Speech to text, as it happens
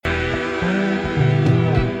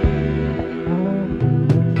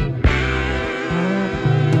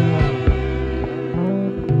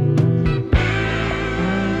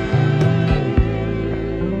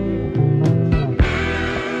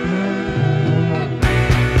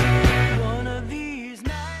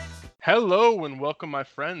Hello and welcome, my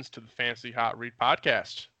friends, to the Fantasy Hot Read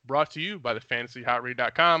podcast, brought to you by the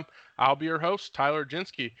FantasyHotRead.com. I'll be your host, Tyler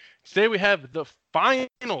Jinsky. Today we have the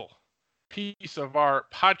final piece of our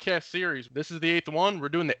podcast series. This is the eighth one. We're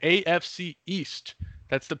doing the AFC East.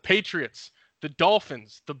 That's the Patriots, the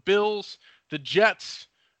Dolphins, the Bills, the Jets.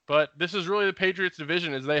 But this is really the Patriots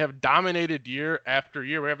division as they have dominated year after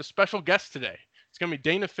year. We have a special guest today. It's going to be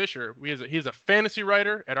Dana Fisher. He's a fantasy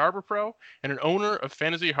writer at Arbor Pro and an owner of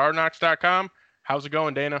FantasyHardKnocks.com. How's it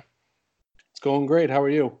going, Dana? It's going great. How are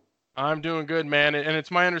you? I'm doing good, man. And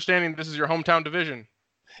it's my understanding this is your hometown division.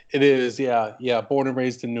 It is, yeah. Born and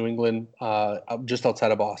raised in New England, just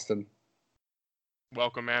outside of Boston.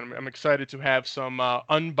 Welcome, man. I'm excited to have some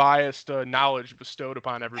unbiased knowledge bestowed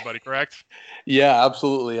upon everybody, correct? Yeah,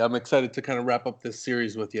 absolutely. I'm excited to kind of wrap up this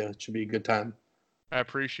series with you. It should be a good time. I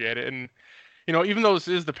appreciate it. And even though this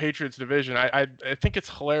is the Patriots division, I think it's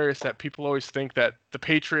hilarious that people always think that the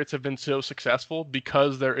Patriots have been so successful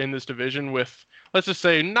because they're in this division with, let's just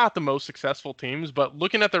say, not the most successful teams, but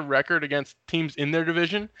looking at their record against teams in their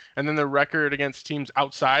division and then their record against teams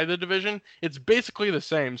outside the division, it's basically the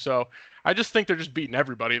same. So I just think they're just beating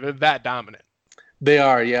everybody. They're that dominant. They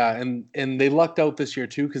are, yeah. And they lucked out this year,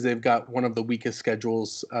 too, because they've got one of the weakest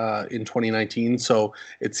schedules in 2019. So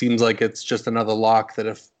it seems like it's just another lock that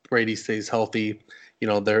if Brady stays healthy,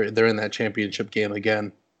 they're in that championship game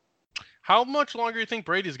again. How much longer do you think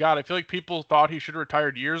Brady's got? I feel like people thought he should have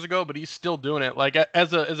retired years ago, but he's still doing it. Like,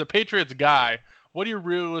 as a Patriots guy, what do you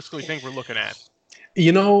realistically think we're looking at?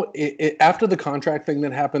 After the contract thing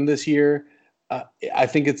that happened this year, I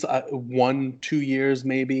think it's 1-2 years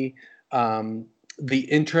maybe. The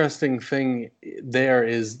interesting thing there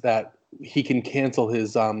is that he can cancel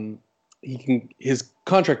his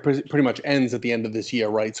contract pretty much ends at the end of this year,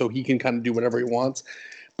 right? So he can kind of do whatever he wants.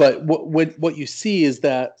 But what you see is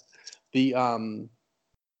that the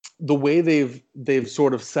way they've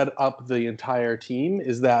sort of set up the entire team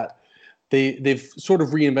is that they've sort of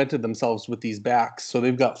reinvented themselves with these backs. So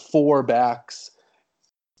they've got four backs.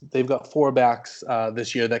 They've got four backs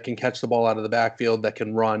this year that can catch the ball out of the backfield, that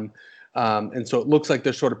can run. And so it looks like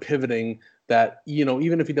they're sort of pivoting that,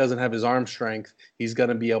 even if he doesn't have his arm strength, he's going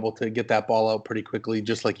to be able to get that ball out pretty quickly,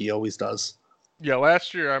 just like he always does. Yeah,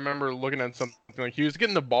 last year I remember looking at something like he was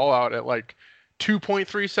getting the ball out at like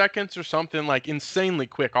 2.3 seconds or something, like insanely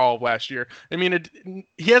quick all of last year. I mean,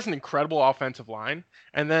 he has an incredible offensive line,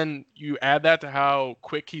 and then you add that to how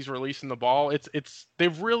quick he's releasing the ball.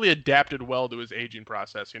 They've really adapted well to his aging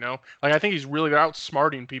process, Like, I think he's really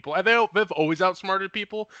outsmarting people. They've always outsmarted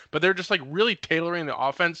people, but they're just like really tailoring the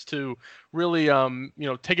offense to really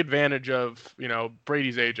take advantage of,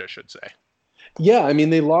 Brady's age, I should say. Yeah, I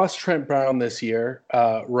mean, they lost Trent Brown this year,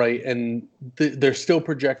 right? And they're still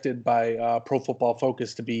projected by Pro Football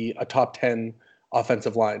Focus to be a top 10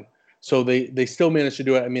 offensive line. So they still managed to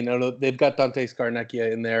do it. I mean, they've got Dante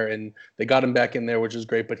Scarnecchia in there, and they got him back in there, which is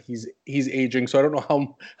great, but he's aging. So I don't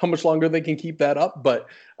know how much longer they can keep that up, but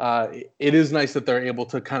it is nice that they're able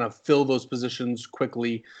to kind of fill those positions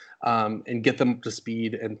quickly and get them up to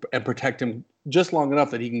speed and protect him just long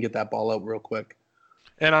enough that he can get that ball out real quick.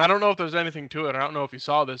 And I don't know if there's anything to it. I don't know if you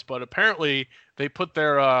saw this, but apparently they put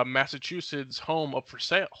their Massachusetts home up for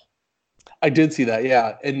sale. I did see that,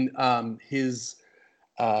 yeah. And his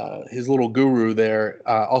little guru there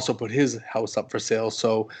also put his house up for sale.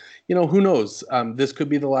 So, who knows? This could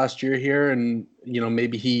be the last year here, and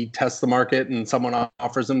maybe he tests the market and someone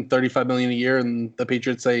offers him $35 million a year, and the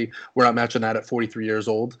Patriots say we're not matching that at 43 years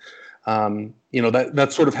old. That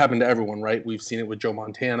sort of happened to everyone, right? We've seen it with Joe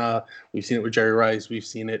Montana. We've seen it with Jerry Rice. We've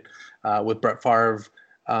seen it with Brett Favre.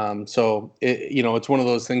 So it's one of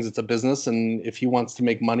those things. It's a business. And if he wants to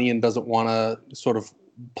make money and doesn't want to sort of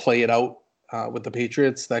play it out with the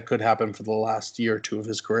Patriots, that could happen for the last year or two of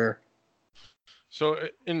his career. So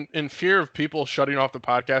in fear of people shutting off the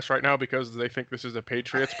podcast right now because they think this is a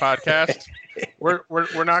Patriots podcast,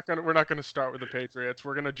 we're not gonna start with the Patriots.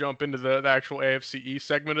 We're gonna jump into the actual AFC East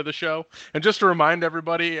segment of the show. And just to remind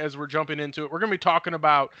everybody, as we're jumping into it, we're gonna be talking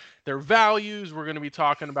about their values. We're gonna be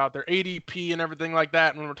talking about their ADP and everything like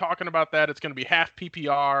that. And when we're talking about that, it's gonna be half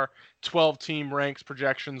PPR, 12-team ranks,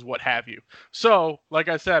 projections, what have you. So, like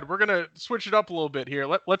I said, we're gonna switch it up a little bit here.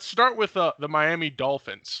 Let's start with the Miami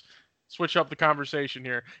Dolphins. Switch up the conversation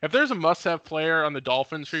here. If there's a must-have player on the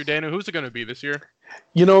Dolphins for you, Dana, who's it going to be this year?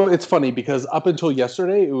 It's funny because up until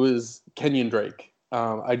yesterday, it was Kenyon Drake.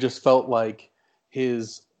 I just felt like he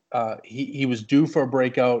was due for a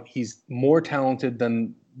breakout. He's more talented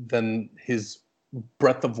than his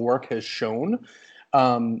breadth of work has shown.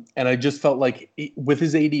 And I just felt like with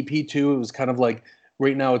his ADP too, it was kind of like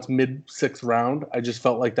Right now it's mid sixth round. I just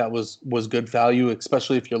felt like that was good value,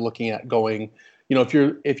 especially if you're looking at going, if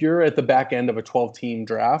you're at the back end of a 12-team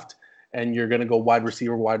draft and you're going to go wide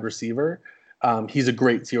receiver, he's a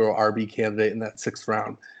great zero RB candidate in that sixth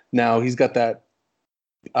round. Now he's got that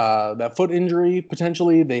foot injury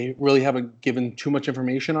potentially. They really haven't given too much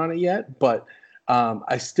information on it yet, but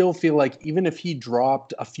I still feel like even if he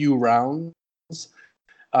dropped a few rounds,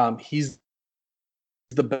 he's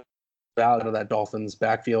the best out of that Dolphins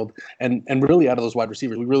backfield and really out of those wide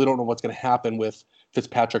receivers. We really don't know what's going to happen with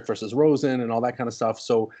Fitzpatrick versus Rosen and all that kind of stuff.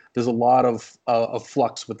 So there's a lot of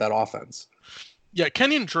flux with that offense. Yeah,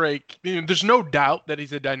 Kenyon Drake, there's no doubt that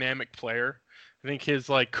he's a dynamic player. I think his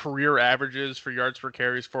career averages for yards per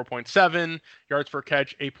carry is 4.7, yards per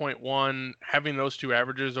catch 8.1. Having those two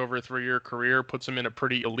averages over a 3-year career puts him in a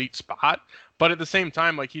pretty elite spot. But at the same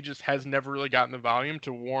time, he just has never really gotten the volume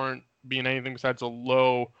to warrant being anything besides a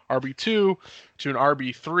low RB2 to an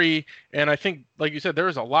RB3. And I think, like you said, there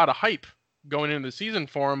was a lot of hype going into the season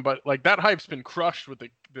for him, but that hype's been crushed with the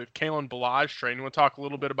Kalen Ballage train. You want to talk a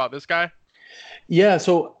little bit about this guy? Yeah,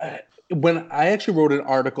 so when I actually wrote an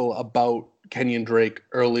article about Kenyon Drake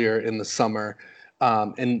earlier in the summer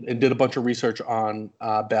and did a bunch of research on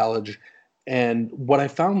Ballage, and what I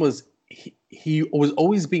found was he was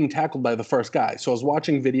always being tackled by the first guy. So I was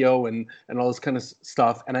watching video and all this kind of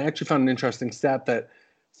stuff, and I actually found an interesting stat that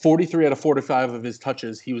 43 out of 45 of his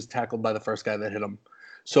touches, he was tackled by the first guy that hit him.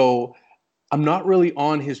 So I'm not really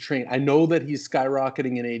on his train. I know that he's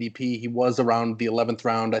skyrocketing in ADP. He was around the 11th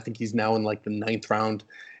round. I think he's now in the 9th round.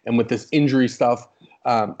 And with this injury stuff,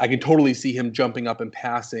 I can totally see him jumping up and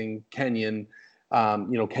passing Kenyon.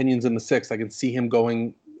 Kenyon's in the 6th. I can see him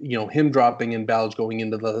going, him dropping and Ballage going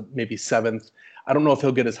into the maybe 7th. I don't know if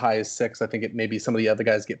he'll get as high as 6. I think maybe some of the other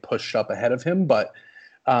guys get pushed up ahead of him, but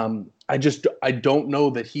I don't know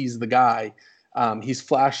that he's the guy. He's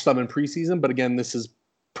flashed some in preseason, but again, this is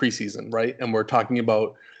preseason, right? And we're talking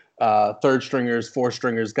about third stringers, fourth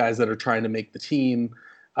stringers, guys that are trying to make the team.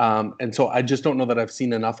 And so I just don't know that I've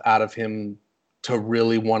seen enough out of him to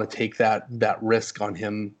really want to take that risk on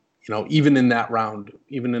him, even in that round,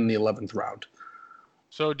 even in the 11th round.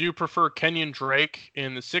 So do you prefer Kenyon Drake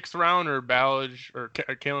in the 6th round or Ballage or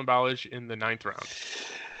Kalen Ballage in the 9th round?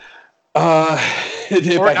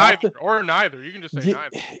 Or neither. You can just say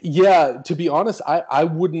neither. Yeah, to be honest, I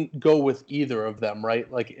wouldn't go with either of them, right?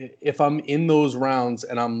 If I'm in those rounds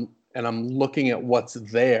and I'm looking at what's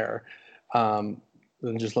there, then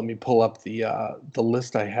just let me pull up the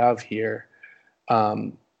list I have here.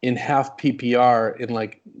 In half PPR in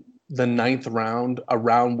the 9th round,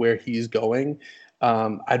 around where he's going,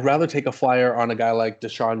 I'd rather take a flyer on a guy like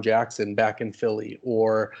Deshaun Jackson back in Philly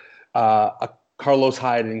or a Carlos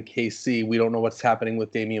Hyde in KC. We don't know what's happening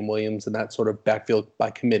with Damian Williams and that sort of backfield by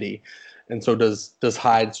committee. And so does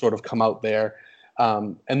Hyde sort of come out there?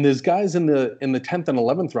 And there's guys in the 10th and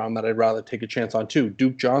 11th round that I'd rather take a chance on too.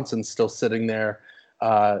 Duke Johnson's still sitting there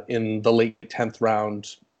in the late 10th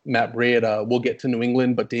round. Matt Breida will get to New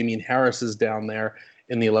England, but Damian Harris is down there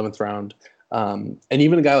in the 11th round. And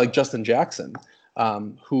even a guy like Justin Jackson,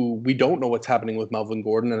 who we don't know what's happening with Melvin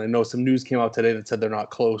Gordon. And I know some news came out today that said they're not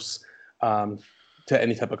close to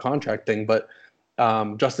any type of contract thing, but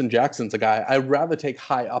Justin Jackson's a guy I'd rather take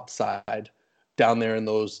high upside down there in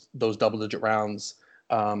those double-digit rounds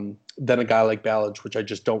than a guy like Ballage, which I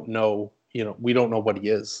just don't know. We don't know what he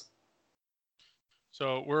is.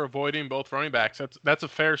 So we're avoiding both running backs. That's a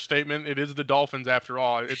fair statement. It is the Dolphins after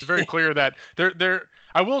all. It's very clear that they're.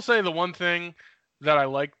 I will say the one thing that I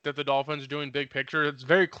like that the Dolphins are doing big picture. It's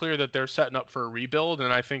very clear that they're setting up for a rebuild,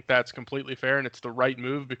 and I think that's completely fair and it's the right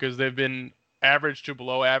move because they've been average to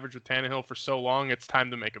below average with Tannehill for so long. It's time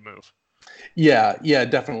to make a move. Yeah,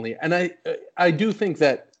 definitely. And I do think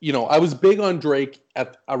that, I was big on Drake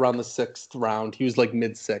at around the 6th round. He was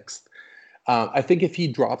mid 6th. I think if he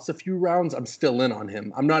drops a few rounds, I'm still in on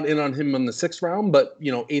him. I'm not in on him in the 6th round, but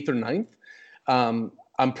 8th or 9th.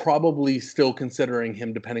 I'm probably still considering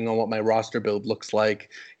him depending on what my roster build looks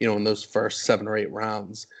like, in those first 7 or 8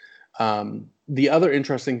 rounds. The other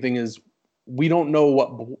interesting thing is we don't know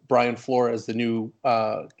what Brian Flores, the new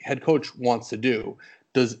head coach, wants to do.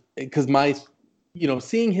 Because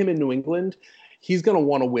seeing him in New England, he's going to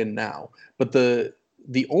want to win now. But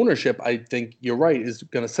the ownership, I think you're right, is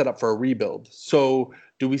going to set up for a rebuild. So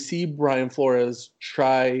do we see Brian Flores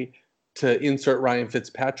try to insert Ryan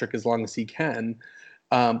Fitzpatrick as long as he can?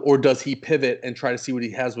 Or does he pivot and try to see what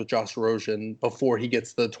he has with Josh Rosen before he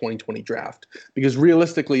gets the 2020 draft? Because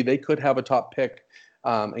realistically, they could have a top pick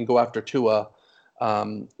and go after Tua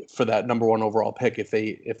for that number 1 overall pick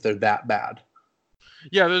if they're that bad.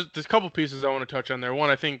 Yeah, there's a couple pieces I want to touch on there. One,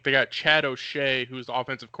 I think they got Chad O'Shea, who's the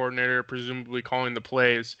offensive coordinator, presumably calling the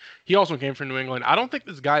plays. He also came from New England. I don't think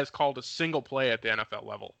this guy has called a single play at the NFL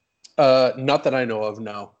level. Not that I know of,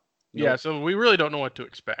 no. Yeah, Nope. so we really don't know what to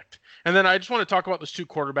expect. And then I just want to talk about those two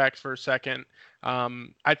quarterbacks for a second.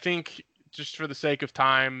 I think just for the sake of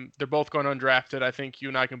time, they're both going undrafted. I think you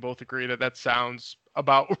and I can both agree that that sounds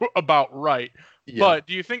about about right. Yeah. But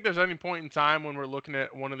do you think there's any point in time when we're looking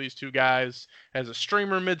at one of these two guys as a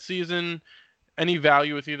streamer midseason? Any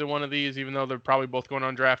value with either one of these, even though they're probably both going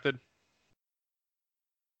undrafted?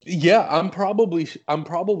 Yeah, I'm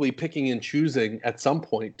probably picking and choosing at some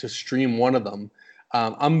point to stream one of them.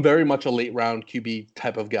 I'm very much a late round QB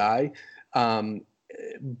type of guy. Um,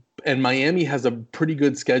 and Miami has a pretty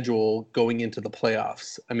good schedule going into the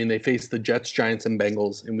playoffs. I mean, they face the Jets, Giants, and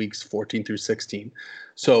Bengals in weeks 14 through 16.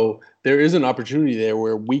 So there is an opportunity there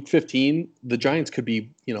where week 15, the Giants could be,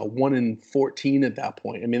 1-14 at that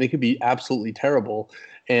point. I mean, they could be absolutely terrible.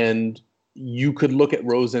 And you could look at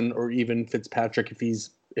Rosen or even Fitzpatrick if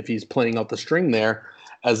he's playing out the string there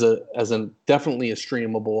as a definitely a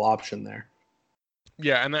streamable option there.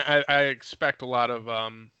 Yeah, and I expect a lot of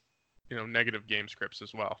negative game scripts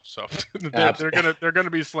as well. So they're gonna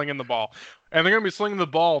be slinging the ball, and they're gonna be slinging the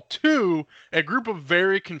ball to a group of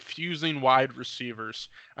very confusing wide receivers.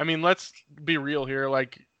 I mean, let's be real here.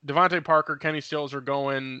 Like Devontae Parker, Kenny Stills are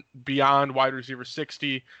going beyond wide receiver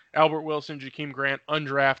 60. Albert Wilson, Jakeem Grant,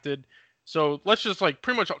 undrafted. So let's just like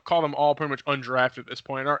pretty much call them all pretty much undrafted at this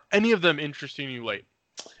point. Are any of them interesting you late?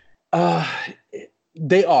 Uh,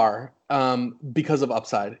 they are because of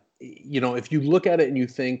upside. If you look at it and you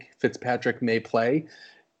think Fitzpatrick may play,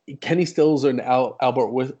 Kenny Stills and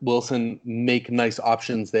Albert Wilson make nice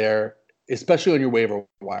options there, especially on your waiver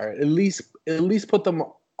wire. At least put them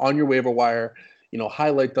on your waiver wire.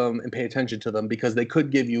 Highlight them and pay attention to them because they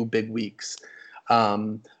could give you big weeks.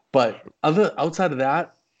 But outside of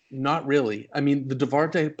that, not really. I mean, the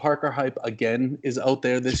Devontae Parker hype again is out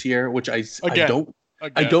there this year, which I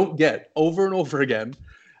don't get over and over again.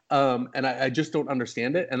 And I just don't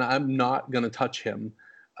understand it. And I'm not going to touch him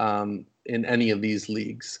in any of these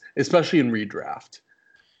leagues, especially in redraft.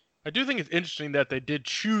 I do think it's interesting that they did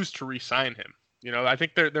choose to re-sign him. I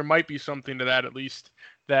think there might be something to that, at least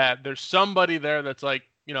that there's somebody there that's like,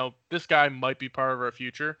 this guy might be part of our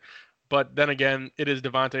future. But then again, it is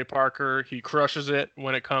Devontae Parker. He crushes it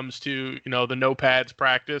when it comes to, the no pads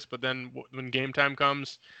practice. But then when game time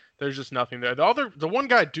comes, there's just nothing there. The one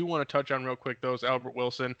guy I do want to touch on real quick, though, is Albert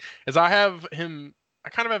Wilson. I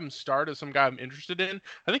kind of have him start as some guy I'm interested in.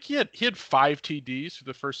 I think he had 5 TDs for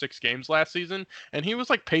the first 6 games last season, and he was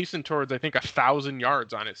like pacing towards I think 1,000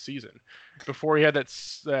 yards on his season before he had that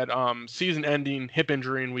season-ending hip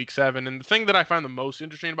injury in week 7. And the thing that I find the most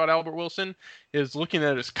interesting about Albert Wilson is looking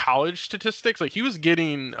at his college statistics. Like he was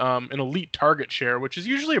getting an elite target share, which is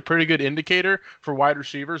usually a pretty good indicator for wide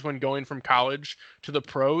receivers when going from college to the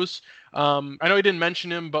pros. I know he didn't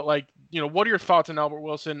mention him, but what are your thoughts on Albert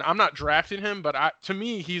Wilson? I'm not drafting him, but to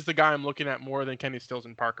me, he's the guy I'm looking at more than Kenny Stills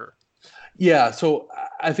and Parker. Yeah, so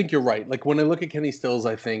I think you're right. Like when I look at Kenny Stills,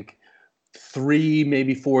 I think 3,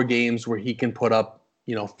 maybe 4 games where he can put up,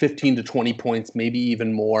 15 to 20 points, maybe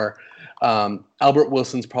even more. Albert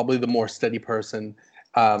Wilson's probably the more steady person.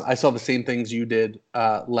 I saw the same things you did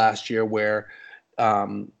last year where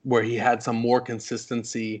he had some more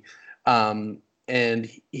consistency. And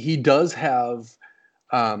he does have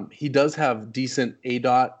decent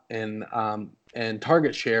ADOT and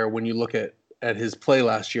target share when you look at his play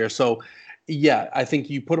last year. So yeah, I think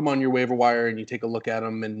you put him on your waiver wire and you take a look at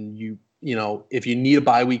him, and if you need a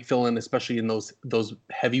bye week fill in, especially in those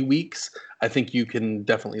heavy weeks, I think you can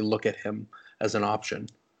definitely look at him as an option.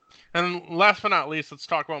 And last but not least, let's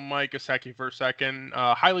talk about Mike Gesicki for a second.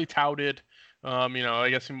 Highly touted. I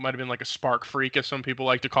guess he might have been like a spark freak, as some people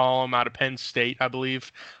like to call him, out of Penn State, I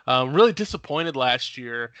believe. Really disappointed last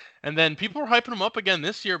year. And then people were hyping him up again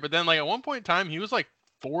this year. But then, at one point in time, he was like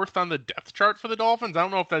 4th on the depth chart for the Dolphins. I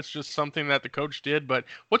don't know if that's just something that the coach did, but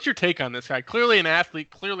what's your take on this guy? Clearly an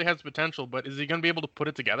athlete, clearly has potential, but is he going to be able to put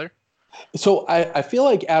it together? So I feel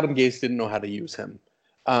like Adam Gase didn't know how to use him.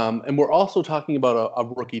 And we're also talking about a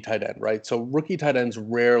rookie tight end, right? So rookie tight ends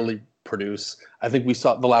rarely produce. I think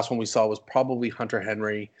the last one we saw was probably Hunter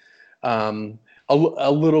Henry. A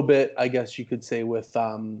little bit, I guess you could say, with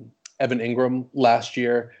Evan Ingram last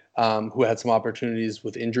year, who had some opportunities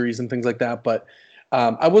with injuries and things like that. But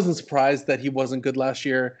I wasn't surprised that he wasn't good last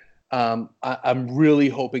year. I'm really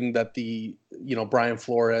hoping that Brian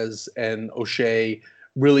Flores and O'Shea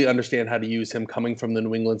really understand how to use him coming from the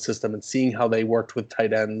New England system and seeing how they worked with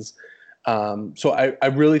tight ends So I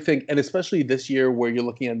really think, and especially this year where you're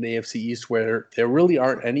looking at the AFC East where there really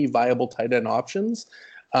aren't any viable tight end options,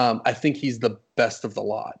 I think he's the best of the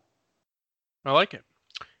lot. I like it.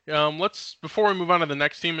 Before we move on to the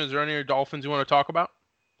next team, is there any Dolphins you want to talk about?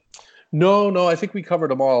 No, I think we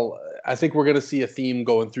covered them all. I think we're going to see a theme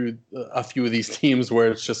going through a few of these teams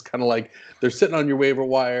where it's just kind of like they're sitting on your waiver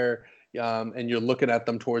wire, and you're looking at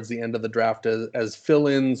them towards the end of the draft as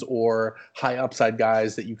fill-ins or high upside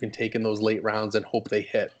guys that you can take in those late rounds and hope they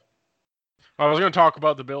hit. I was going to talk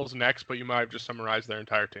about the Bills next, but you might have just summarized their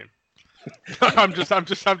entire team. I'm just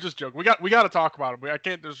joking. We got to talk about them. I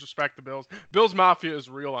can't disrespect the Bills. Bills Mafia is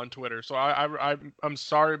real on Twitter, so I'm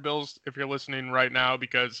sorry, Bills, if you're listening right now,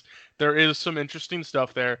 because there is some interesting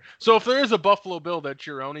stuff there. So if there is a Buffalo Bill that's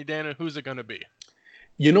your own, Dana, who's it going to be?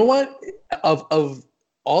 You know what? Of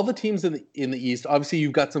all the teams in the East, obviously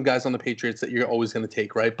you've got some guys on the Patriots that you're always going to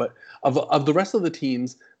take, right? But of the rest of the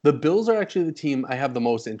teams, the Bills are actually the team I have the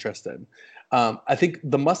most interest in. I think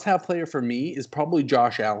the must-have player for me is probably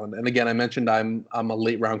Josh Allen. And again, I mentioned I'm a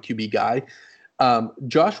late-round QB guy.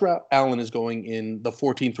 Josh Allen is going in the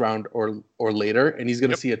 14th round or later, and he's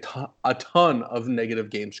going to see a ton of negative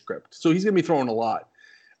game script. So he's going to be throwing a lot.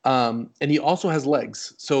 And he also has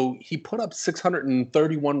legs. So he put up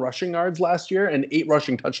 631 rushing yards last year and 8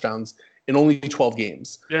 rushing touchdowns in only 12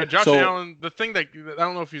 games. Yeah, Josh Allen, the thing that I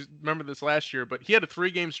don't know if you remember this last year, but he had a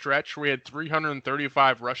 3-game stretch where he had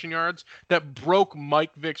 335 rushing yards that broke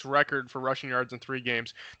Mike Vick's record for rushing yards in 3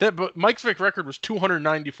 games. But Mike Vick's record was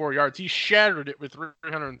 294 yards. He shattered it with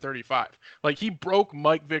 335. Like, he broke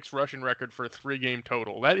Mike Vick's rushing record for a 3-game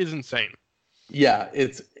total. That is insane. Yeah,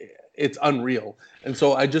 it's unreal. And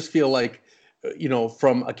so I just feel like,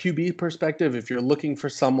 from a QB perspective, if you're looking for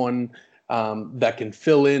someone that can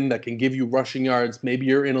fill in, that can give you rushing yards, maybe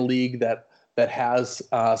you're in a league that has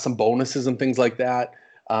some bonuses and things like that.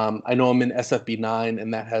 I know I'm in SFB 9,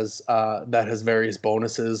 and that has various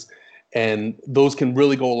bonuses, and those can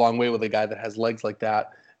really go a long way with a guy that has legs like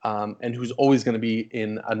that, and who's always going to be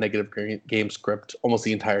in a negative game script almost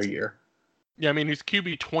the entire year. Yeah, I mean, he's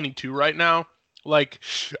QB 22 right now. Like,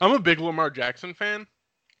 I'm a big Lamar Jackson fan,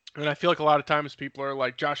 and I feel like a lot of times people are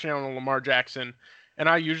like Josh Allen and Lamar Jackson, and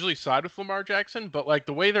I usually side with Lamar Jackson, but like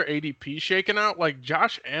the way their ADP shaking out, like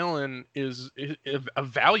Josh Allen is a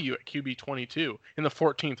value at QB 22 in the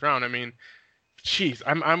 14th round. I mean, jeez,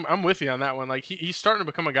 I'm with you on that one. Like he's starting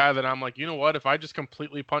to become a guy that I'm like, you know what? If I just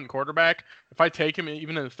completely punt quarterback, if I take him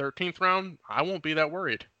even in the 13th round, I won't be that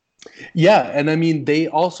worried. Yeah, and I mean, they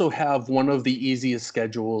also have one of the easiest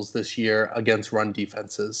schedules this year against run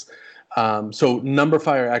defenses. So Number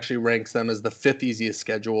Fire actually ranks them as the 5th easiest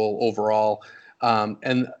schedule overall.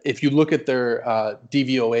 And if you look at their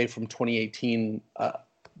DVOA from 2018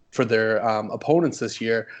 for their opponents this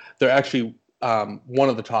year, they're actually one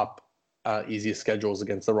of the top easiest schedules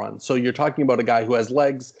against the run. So you're talking about a guy who has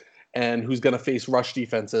legs and who's going to face rush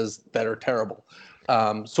defenses that are terrible.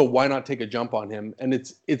 So why not take a jump on him? And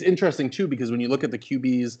it's interesting too, because when you look at the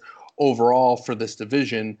QBs overall for this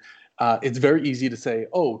division, it's very easy to say,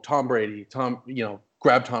 oh, Tom Brady,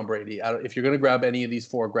 grab Tom Brady. If you're going to grab any of these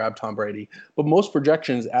 4, grab Tom Brady. But most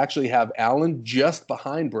projections actually have Allen just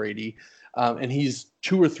behind Brady, and he's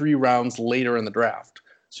 2 or 3 rounds later in the draft.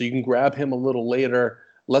 So you can grab him a little later,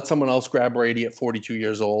 let someone else grab Brady at 42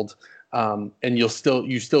 years old, and you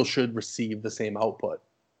still should receive the same output.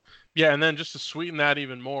 Yeah, and then just to sweeten that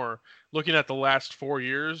even more, looking at the last 4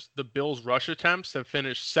 years, the Bills' rush attempts have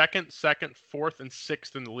finished second, 4th, and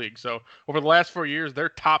 6th in the league. So over the last 4 years, they're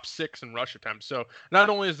top 6 in rush attempts. So not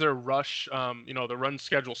only is their rush, the run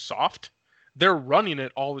schedule soft, they're running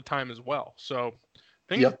it all the time as well. So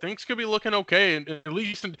things could be looking okay. And at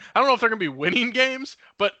least, I don't know if they're going to be winning games,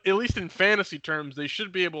 but at least in fantasy terms, they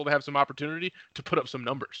should be able to have some opportunity to put up some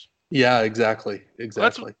numbers. Yeah, exactly.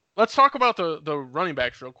 Let's talk about the running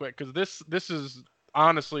backs real quick, because this is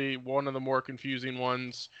honestly one of the more confusing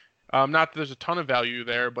ones. Not that there's a ton of value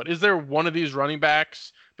there, but is there one of these running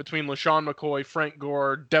backs between LaShawn McCoy, Frank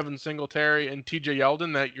Gore, Devin Singletary, and TJ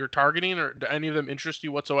Yeldon that you're targeting, or do any of them interest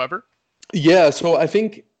you whatsoever? Yeah, so I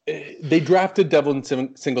think they drafted Devin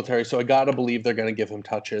Singletary, so I got to believe they're going to give him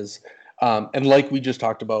touches. And like we just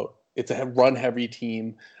talked about, it's a run-heavy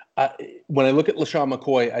team. When I look at LaShawn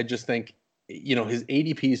McCoy, I just think, his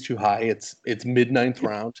ADP is too high. It's mid-9th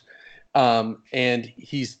round. And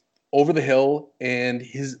he's over the hill, and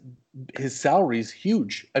his salary's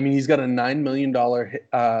huge. I mean, he's got a $9 million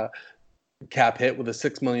cap hit with a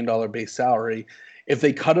 $6 million base salary. If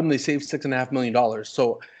they cut him, they save $6.5 million.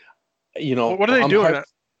 So, what are they doing?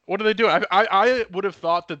 What are they doing? I would have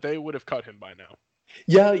thought that they would have cut him by now.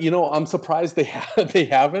 Yeah, I'm surprised they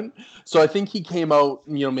haven't. So I think he came out,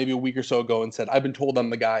 maybe a week or so ago and said, "I've been told I'm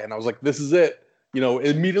the guy," and I was like, "This is it."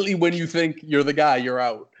 Immediately when you think you're the guy, you're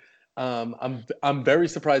out. I'm very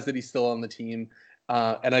surprised that he's still on the team,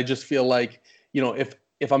 and I just feel like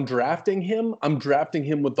if I'm drafting him, I'm drafting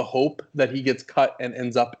him with the hope that he gets cut and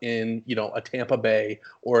ends up in a Tampa Bay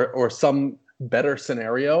or some better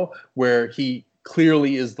scenario where he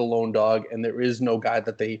clearly is the lone dog and there is no guy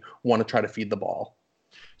that they want to try to feed the ball.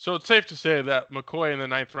 So it's safe to say that McCoy in the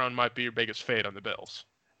 9th round might be your biggest fade on the Bills.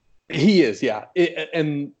 He is, yeah.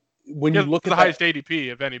 And when you look at the highest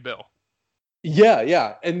ADP of any Bill.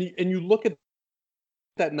 Yeah. And you look at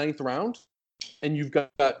that 9th round, and you've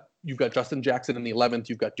got Justin Jackson in the 11th,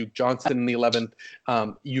 you've got Duke Johnson in the 11th,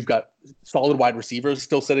 you've got solid wide receivers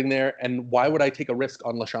still sitting there. And why would I take a risk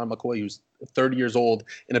on LaShawn McCoy, who's 30 years old,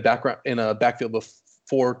 in a backfield of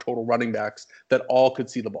 4 total running backs that all could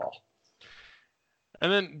see the ball?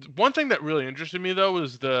 And then one thing that really interested me, though,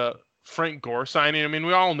 was the Frank Gore signing. I mean,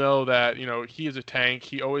 we all know that, he is a tank.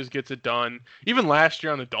 He always gets it done. Even last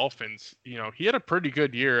year on the Dolphins, he had a pretty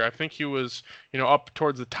good year. I think he was, up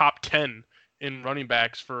towards the top 10 in running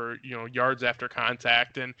backs for, yards after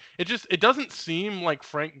contact. And it doesn't seem like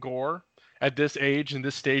Frank Gore at this age and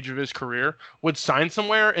this stage of his career would sign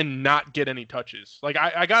somewhere and not get any touches. Like,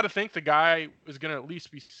 I got to think the guy is going to at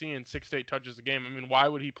least be seeing 6 to 8 touches a game. I mean, why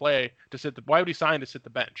would he why would he sign to sit the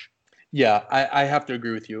bench? Yeah, I have to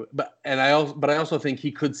agree with you, but I also think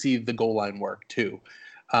he could see the goal line work too.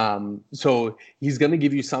 So he's going to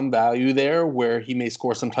give you some value there where he may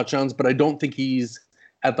score some touchdowns, but I don't think he's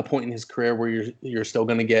at the point in his career where you're still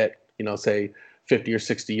going to get, say 50 or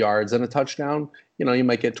 60 yards and a touchdown. You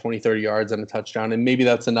might get 20, 30 yards and a touchdown, and maybe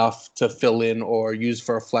that's enough to fill in or use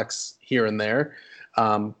for a flex here and there.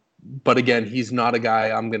 But again, he's not a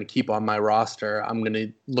guy I'm going to keep on my roster. I'm going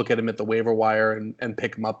to look at him at the waiver wire and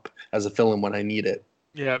pick him up as a fill-in when I need it.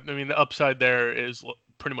 Yeah, I mean, the upside there is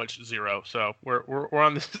pretty much zero. So we're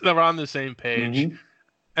on the same page. Mm-hmm.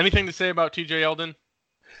 Anything to say about TJ Yeldon?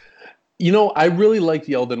 I really liked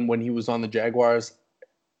Yeldon when he was on the Jaguars.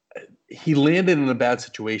 He landed in a bad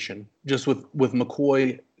situation just with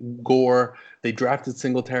McCoy, Gore. They drafted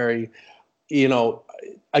Singletary.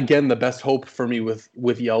 Again, the best hope for me with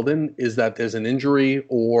Yeldon is that there's an injury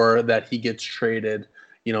or that he gets traded,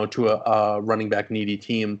 to a running back needy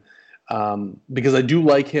team. Because I do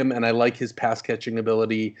like him and I like his pass catching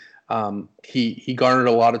ability. He garnered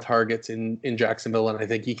a lot of targets in Jacksonville, and I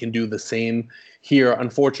think he can do the same here.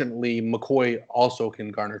 Unfortunately, McCoy also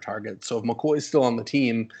can garner targets. So if McCoy is still on the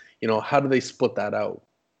team, how do they split that out?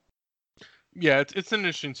 Yeah, it's an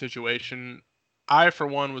interesting situation. I, for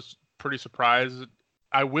one, was pretty surprised.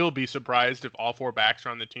 I will be surprised if all 4 backs are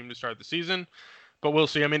on the team to start the season, but we'll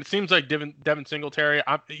see. I mean, it seems like Devin Singletary,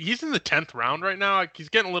 he's in the 10th round right now. He's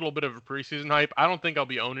getting a little bit of a preseason hype. I don't think I'll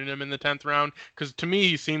be owning him in the 10th round because to me,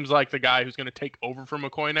 he seems like the guy who's going to take over for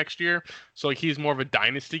McCoy next year. So he's more of a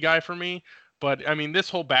dynasty guy for me. But, I mean, this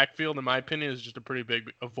whole backfield, in my opinion, is just a pretty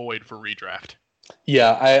big void for redraft.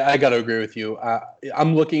 Yeah, I got to agree with you.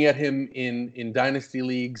 I'm looking at him in dynasty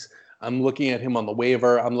leagues. I'm looking at him on the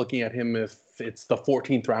waiver. I'm looking at him if it's the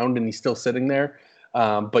 14th round and he's still sitting there.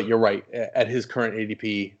 But you're right. At his current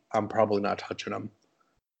ADP, I'm probably not touching him.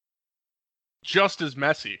 Just as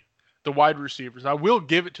messy, the wide receivers. I will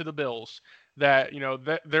give it to the Bills that,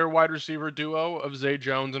 their wide receiver duo of Zay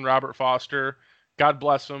Jones and Robert Foster, God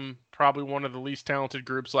bless them, probably one of the least talented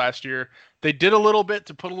groups last year. They did a little bit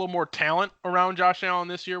to put a little more talent around Josh Allen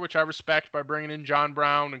this year, which I respect, by bringing in John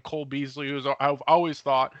Brown and Cole Beasley, who I've always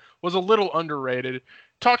thought was a little underrated.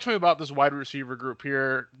 Talk to me about this wide receiver group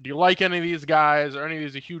here. Do you like any of these guys? Are any of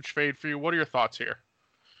these a huge fade for you? What are your thoughts here?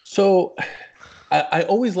 So I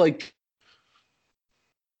always like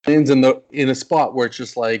in a spot where it's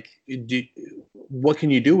just like, what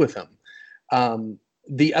can you do with him?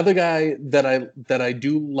 The other guy that I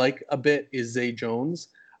do like a bit is Zay Jones.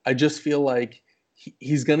 I just feel like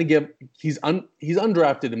he's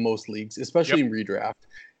undrafted in most leagues, especially in redraft,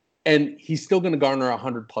 and he's still going to garner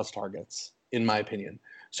 100+ targets, in my opinion.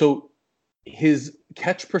 So his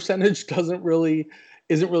catch percentage isn't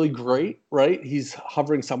really great, right? He's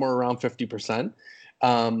hovering somewhere around 50%.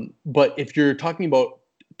 But if you're talking about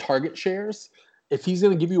target shares, if he's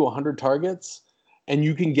going to give you 100 targets and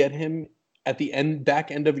you can get him at the back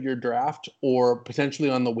end of your draft or potentially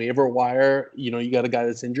on the waiver wire, you got a guy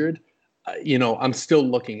that's injured, I'm still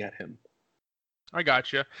looking at him. I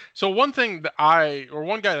got you. So one guy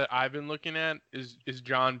that I've been looking at is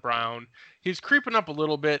John Brown. He's creeping up a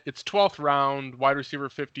little bit. It's 12th round, wide receiver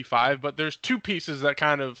 55, but there's 2 pieces that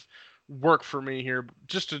kind of work for me here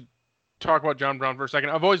just to talk about John Brown for a second.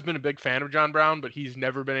 I've always been a big fan of John Brown, but he's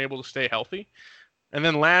never been able to stay healthy. And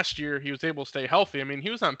then last year, he was able to stay healthy. I mean, he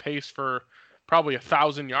was on pace for probably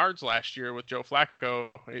 1,000 yards last year with Joe Flacco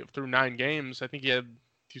through 9 games. I think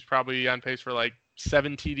he's probably on pace for like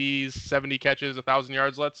 7 TDs, 70 catches, 1,000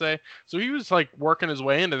 yards, let's say. So he was like working his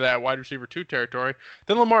way into that wide receiver 2 territory.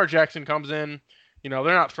 Then Lamar Jackson comes in. They're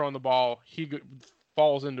not throwing the ball. He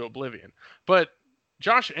falls into oblivion. But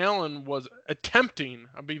Josh Allen was attempting,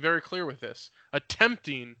 I'll be very clear with this,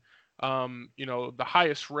 attempting the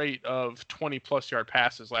highest rate of 20-plus yard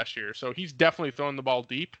passes last year. So he's definitely throwing the ball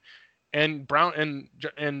deep. And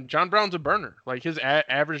John Brown's a burner. Like his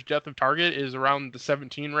average depth of target is around the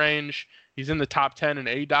 17 range. He's in the top 10 in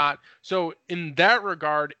ADOT. So in that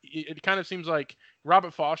regard, it kind of seems like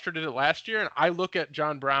Robert Foster did it last year, and I look at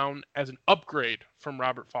John Brown as an upgrade from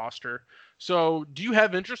Robert Foster. So do you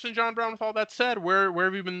have interest in John Brown with all that said? Where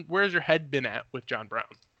have you been? Where's your head been at with John Brown?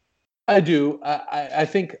 I do. I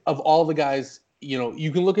think of all the guys,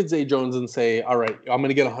 you can look at Zay Jones and say, all right, I'm going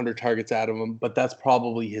to get 100 targets out of him, but that's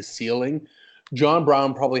probably his ceiling. John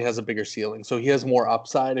Brown probably has a bigger ceiling, so he has more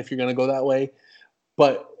upside if you're going to go that way.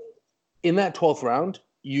 But in that 12th round,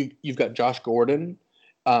 you've got Josh Gordon.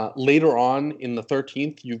 Later on in the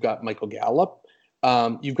 13th, you've got Michael Gallup.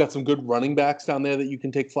 You've got some good running backs down there that you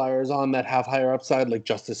can take flyers on that have higher upside, like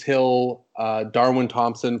Justice Hill. Darwin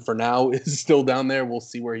Thompson, for now, is still down there. We'll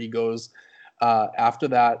see where he goes after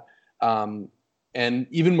that. And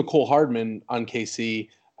even McCole Hardman on KC,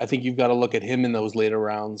 I think you've got to look at him in those later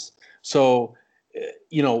rounds. So,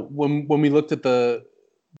 when we looked at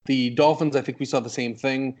the Dolphins, I think we saw the same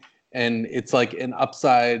thing. And it's like an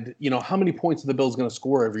upside, how many points are the Bills going to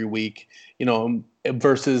score every week,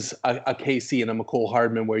 versus a KC and a McCole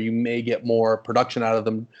Hardman, where you may get more production out of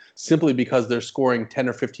them simply because they're scoring 10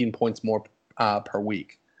 or 15 points more per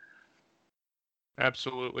week.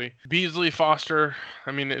 Absolutely. Beasley, Foster.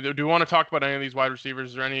 I mean, do you want to talk about any of these wide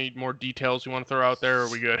receivers? Is there any more details you want to throw out there, or are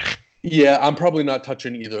we good? Yeah, I'm probably not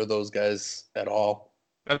touching either of those guys at all.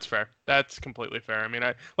 That's fair. That's completely fair. I mean,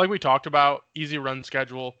 like we talked about, easy run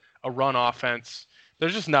schedule, a run offense.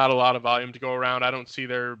 There's just not a lot of volume to go around. I don't see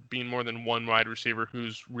there being more than one wide receiver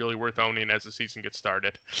who's really worth owning as the season gets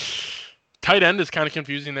started. Tight end is kind of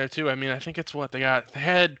confusing there too. I mean, I think it's what they got. They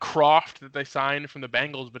had Croft that they signed from the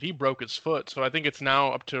Bengals, but he broke his foot. So I think it's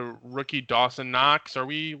now up to rookie Dawson Knox. Are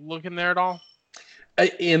we looking there at all?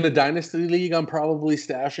 In the Dynasty League, I'm probably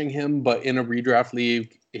stashing him, but in a redraft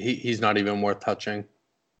league, he's not even worth touching.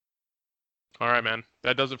 All right, man.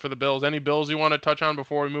 That does it for the Bills. Any Bills you want to touch on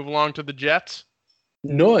before we move along to the Jets?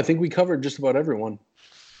 No, I think we covered just about everyone.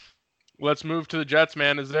 Let's move to the Jets,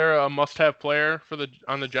 man. Is there a must-have player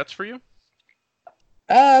on the Jets for you?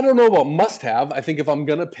 I don't know about must-have. I think if I'm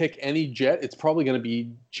going to pick any Jet, it's probably going to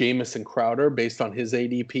be Jamison Crowder based on his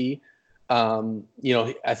ADP.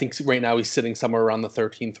 I think right now he's sitting somewhere around the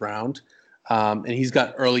 13th round. And he's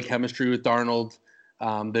got early chemistry with Darnold.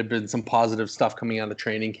 There've been some positive stuff coming out of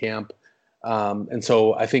training camp. And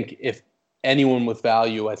so I think if anyone with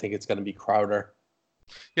value, I think it's going to be Crowder.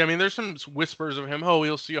 Yeah, I mean, there's some whispers of him. Oh,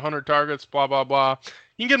 he'll see 100 targets, blah, blah, blah.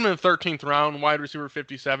 You can get him in the 13th round, wide receiver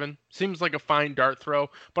 57. Seems like a fine dart throw.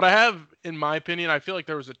 But I have, in my opinion, I feel like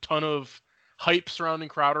there was a ton of hype surrounding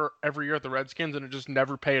Crowder every year at the Redskins, and it just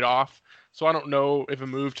never paid off. So I don't know if a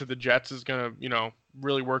move to the Jets is going to,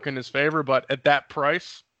 really work in his favor. But at that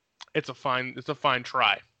price, it's a fine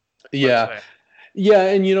try. Yeah. Yeah,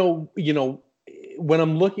 and when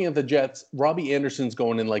I'm looking at the Jets, Robbie Anderson's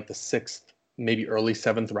going in like the 6th, maybe early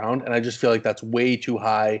 7th round, and I just feel like that's way too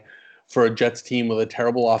high for a Jets team with a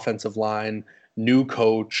terrible offensive line, new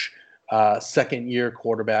coach, second-year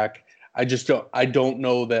quarterback. I don't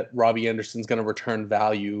know that Robbie Anderson's going to return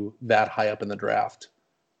value that high up in the draft.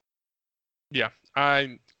 Yeah,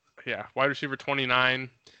 wide receiver 29,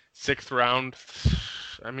 6th round.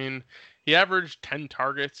 I mean, he averaged 10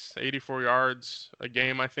 targets, 84 yards a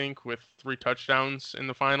game, I think, with 3 touchdowns in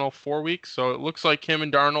the final 4 weeks. So it looks like him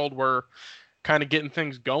and Darnold were kind of getting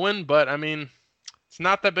things going. But, I mean, it's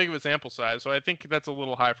not that big of a sample size. So I think that's a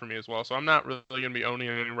little high for me as well. So I'm not really going to be owning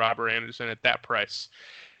any Robert Anderson at that price.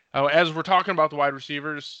 As we're talking about the wide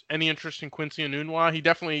receivers, any interest in Quincy Enunwa? He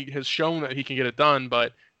definitely has shown that he can get it done,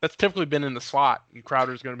 but that's typically been in the slot, and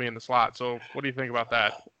Crowder's going to be in the slot. So what do you think about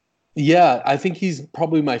that? Yeah, I think he's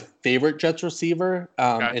probably my favorite Jets receiver,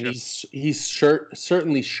 Gotcha. and he's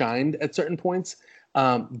certainly shined at certain points,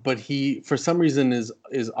 but he for some reason is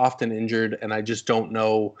often injured, and I just don't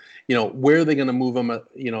know, where are they going to move him?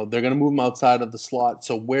 They're going to move him outside of the slot,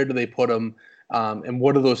 so where do they put him, and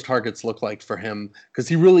what do those targets look like for him? Because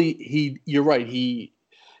you're right,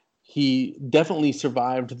 he definitely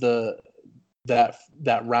survived the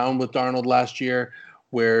that round with Darnold last year,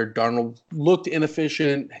 where Darnold looked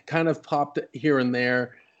inefficient, kind of popped here and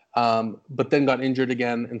there, but then got injured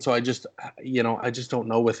again. And so I just don't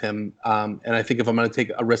know with him. And I think if I'm going to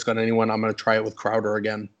take a risk on anyone, I'm going to try it with Crowder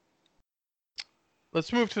again.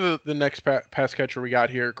 Let's move to the next pass catcher we got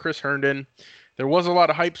here, Chris Herndon. There was a lot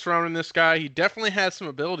of hype surrounding this guy. He definitely has some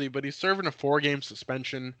ability, but he's serving a 4-game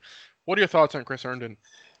suspension. What are your thoughts on Chris Herndon?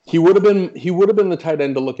 He would have been the tight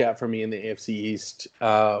end to look at for me in the AFC East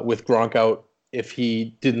with Gronk out if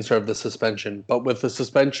he didn't serve the suspension. But with the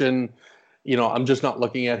suspension, I'm just not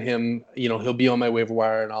looking at him. He'll be on my waiver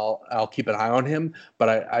wire, and I'll keep an eye on him.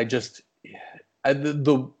 But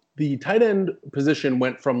the tight end position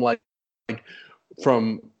went from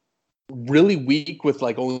really weak with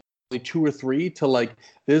like only 2 or 3 to like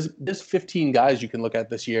there's 15 guys you can look at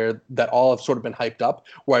this year that all have sort of been hyped up,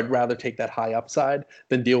 where I'd rather take that high upside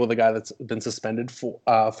than deal with a guy that's been suspended for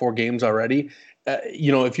 4 games already.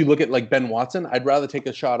 If you look at like Ben Watson, I'd rather take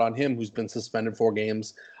a shot on him who's been suspended 4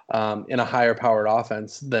 games in a higher powered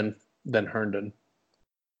offense than Herndon.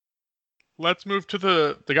 Let's move to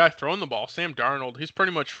the guy throwing the ball, Sam Darnold. He's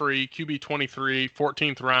pretty much free, QB 23,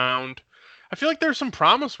 14th round. I feel like there's some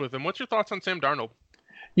promise with him. What's your thoughts on Sam Darnold?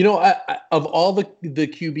 Of all the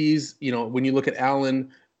QBs, when you look at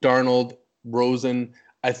Allen, Darnold, Rosen,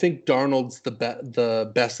 I think Darnold's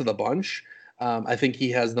the best of the bunch. I think he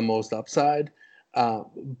has the most upside,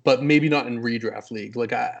 but maybe not in redraft league.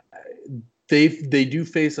 Like they do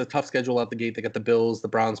face a tough schedule out the gate. They got the Bills, the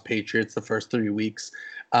Browns, Patriots the first 3 weeks.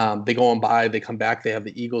 They go on bye. They come back. They have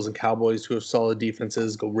the Eagles and Cowboys who have solid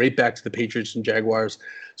defenses. Go right back to the Patriots and Jaguars.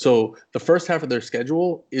 So the first half of their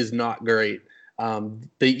schedule is not great.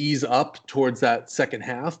 They ease up towards that second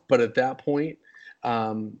half, but at that point,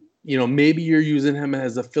 maybe you're using him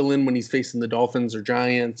as a fill-in when he's facing the Dolphins or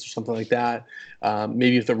Giants or something like that.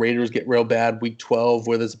 Maybe if the Raiders get real bad week 12,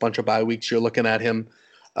 where there's a bunch of bye weeks, you're looking at him.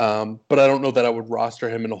 But I don't know that I would roster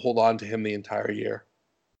him and hold on to him the entire year.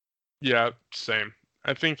 Yeah, same.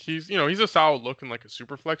 I think he's a solid look in like a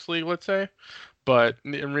super flex league, let's say, but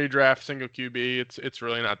in redraft single QB, it's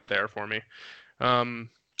really not there for me.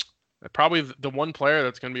 Probably the one player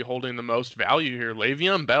that's going to be holding the most value here,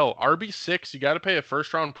 Le'Veon Bell, RB6. You got to pay a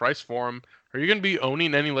first-round price for him. Are you going to be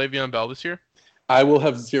owning any Le'Veon Bell this year? I will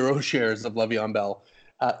have 0 shares of Le'Veon Bell.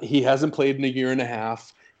 He hasn't played in a year and a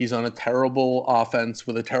half. He's on a terrible offense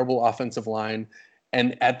with a terrible offensive line.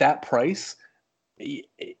 And at that price,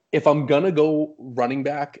 if I'm going to go running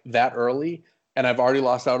back that early and I've already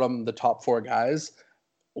lost out on the top 4 guys,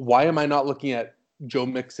 why am I not looking at Joe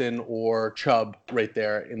Mixon or Chubb right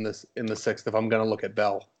there in the 6th if I'm going to look at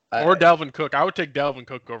Bell? Or Dalvin Cook. I would take Dalvin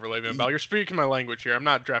Cook over Le'Veon Bell. You're speaking my language here. I'm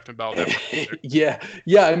not drafting Bell. Yeah.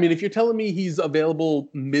 I mean, if you're telling me he's available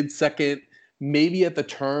mid-second, maybe at the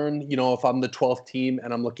turn, if I'm the 12th team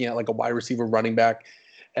and I'm looking at like a wide receiver running back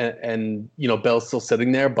and Bell's still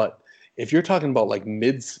sitting there. But if you're talking about like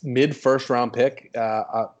mid first round pick,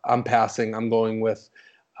 I'm passing. I'm going with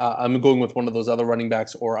one of those other running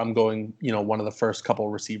backs, or I'm going, one of the first couple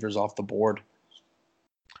of receivers off the board.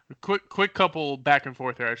 Quick couple back and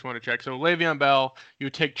forth here. I just want to check. So Le'Veon Bell, you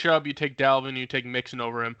take Chubb, you take Dalvin, you take Mixon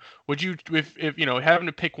over him. Would you, if having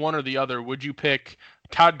to pick one or the other, would you pick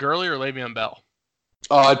Todd Gurley or Le'Veon Bell?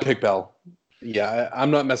 Oh, I'd pick Bell. Yeah,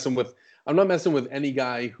 I'm not messing with any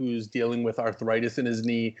guy who's dealing with arthritis in his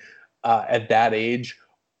knee at that age.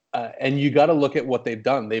 And you got to look at what they've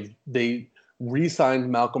done. They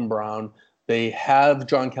re-signed Malcolm Brown. They have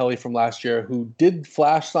John Kelly from last year, who did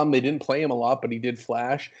flash some. They didn't play him a lot, but he did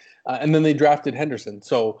flash. And then they drafted Henderson.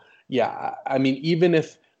 So yeah, I mean, even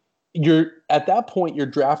if you're at that point, you're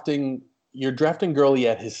drafting Gurley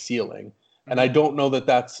at his ceiling. And I don't know that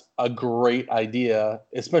that's a great idea,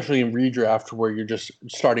 especially in redraft where you're just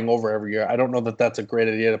starting over every year. I don't know that that's a great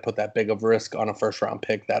idea to put that big of risk on a first round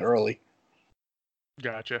pick that early.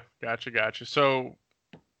 Gotcha. So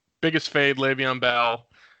biggest fade, Le'Veon Bell.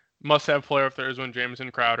 Must-have player if there is one,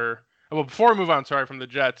 Jameson Crowder. Well, before we move on, from the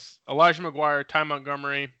Jets, Elijah McGuire, Ty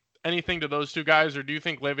Montgomery, anything to those 2 guys, or do you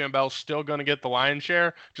think Le'Veon Bell's still going to get the lion's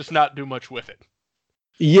share, just not do much with it?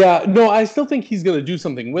 Yeah, no, I still think he's going to do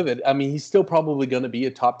something with it. I mean, he's still probably going to be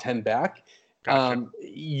a top 10 back. Gotcha.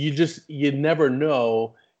 You never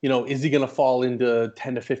know, is he going to fall into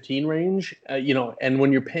 10 to 15 range? And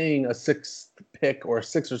when you're paying a 6th pick or a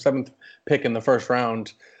 6th or 7th pick in the first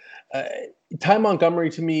round, Ty Montgomery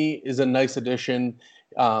to me is a nice addition.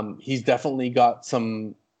 He's definitely got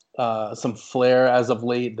some flair as of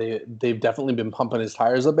late. They've definitely been pumping his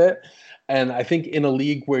tires a bit. And I think in a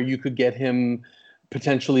league where you could get him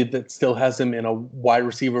potentially that still has him in a wide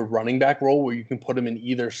receiver running back role where you can put him in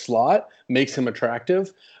either slot, makes him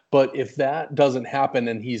attractive. But if that doesn't happen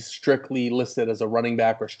and he's strictly listed as a running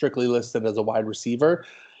back or strictly listed as a wide receiver,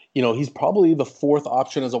 he's probably the fourth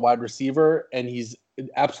option as a wide receiver, and he's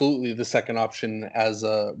absolutely the second option as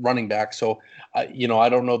a running back. So, I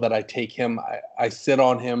don't know that I take him. I sit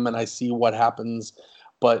on him and I see what happens.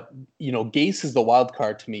 But, Gase is the wild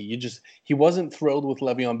card to me. He wasn't thrilled with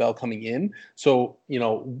Le'Veon Bell coming in. So,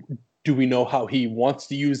 do we know how he wants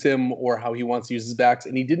to use him or how he wants to use his backs?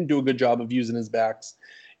 And he didn't do a good job of using his backs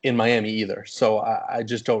in Miami either. So I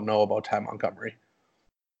just don't know about Ty Montgomery.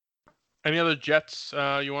 Any other Jets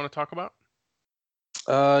you want to talk about?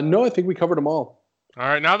 No, I think we covered them all. All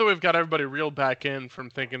right, now that we've got everybody reeled back in from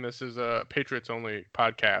thinking this is a Patriots-only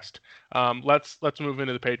podcast, let's move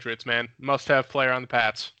into the Patriots, man. Must-have player on the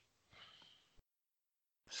Pats.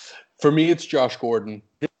 For me, it's Josh Gordon.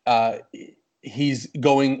 He's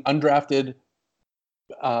going undrafted,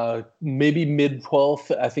 maybe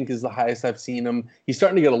mid-12th, I think is the highest I've seen him. He's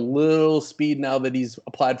starting to get a little speed now that he's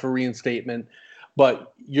applied for reinstatement.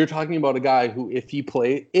 But you're talking about a guy who, if he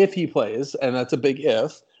plays, and that's a big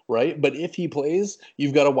if, right? But if he plays,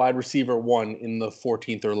 you've got a wide receiver 1 in the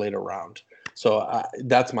 14th or later round. So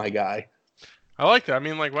that's my guy. I like that. I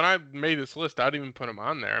mean, like when I made this list, I didn't even put him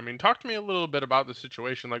on there. I mean, talk to me a little bit about the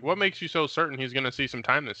situation. Like, what makes you so certain he's going to see some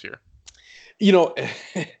time this year?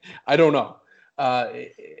 I don't know.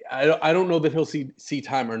 I don't know that he'll see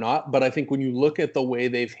time or not. But I think when you look at the way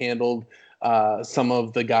they've handled some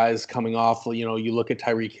of the guys coming off, you look at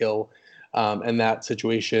Tyreek Hill and that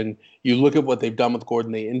situation. You look at what they've done with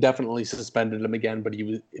Gordon. They indefinitely suspended him again,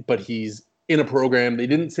 but he's in a program. They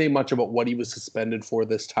didn't say much about what he was suspended for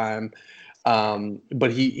this time,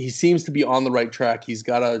 but he seems to be on the right track. He's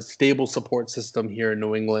got a stable support system here in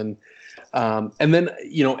New England. And then,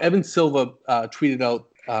 Evan Silva tweeted out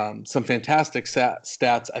some fantastic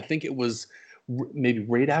stats. I think it was maybe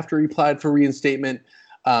right after he applied for reinstatement.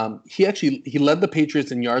 He led the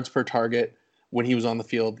Patriots in yards per target when he was on the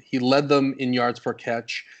field. He led them in yards per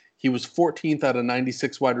catch. He was 14th out of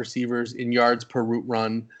 96 wide receivers in yards per route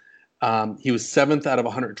run. He was 7th out of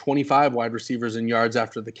 125 wide receivers in yards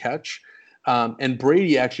after the catch. And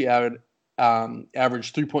Brady actually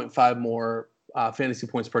averaged 3.5 more fantasy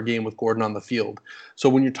points per game with Gordon on the field. So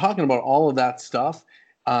when you're talking about all of that stuff,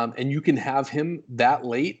 and you can have him that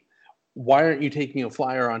late, why aren't you taking a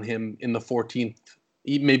flyer on him in the 14th,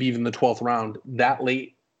 maybe even the 12th round that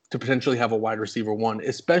late to potentially have a wide receiver 1,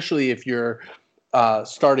 especially if you're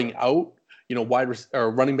starting out,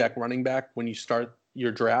 running back when you start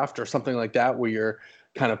your draft or something like that, where you're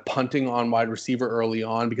kind of punting on wide receiver early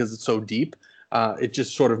on because it's so deep. It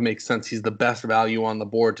just sort of makes sense. He's the best value on the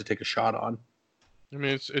board to take a shot on. I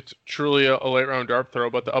mean, it's truly a late round dart throw,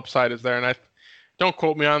 but the upside is there. And don't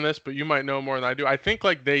quote me on this, but you might know more than I do. I think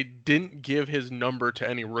like they didn't give his number to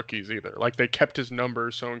any rookies either. Like they kept his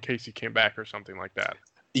number so in case he came back or something like that.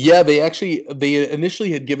 Yeah, they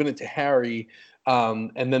initially had given it to Harry,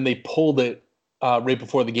 and then they pulled it right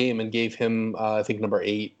before the game and gave him I think number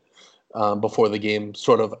 8 before the game,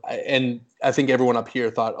 sort of. And I think everyone up here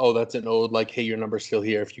thought, oh, that's an ode, like, hey, your number's still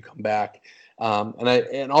here if you come back.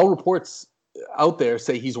 And all reports out there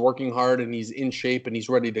say he's working hard and he's in shape and he's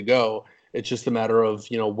ready to go. It's just a matter of,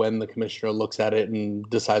 when the commissioner looks at it and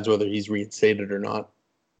decides whether he's reinstated or not.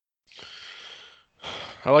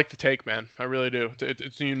 I like the take, man. I really do.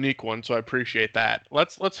 It's a unique one, so I appreciate that.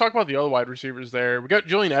 Let's talk about the other wide receivers there. We got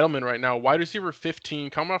Julian Edelman right now, wide receiver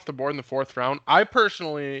 15, coming off the board in the 4th round. I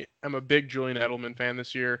personally am a big Julian Edelman fan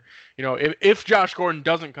this year. If Josh Gordon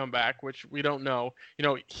doesn't come back, which we don't know,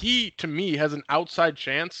 he, to me, has an outside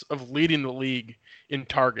chance of leading the league in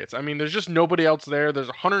targets. I mean, there's just nobody else there. There's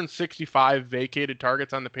 165 vacated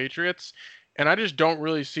targets on the Patriots. And I just don't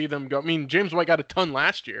really see them go. I mean, James White got a ton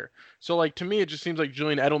last year. So, like, to me, it just seems like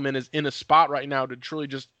Julian Edelman is in a spot right now to truly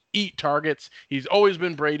just eat targets. He's always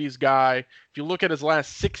been Brady's guy. If you look at his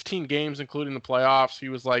last 16 games, including the playoffs, he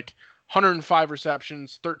was like 105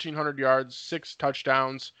 receptions, 1,300 yards, 6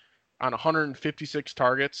 touchdowns on 156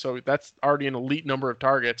 targets. So that's already an elite number of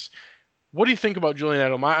targets. What do you think about Julian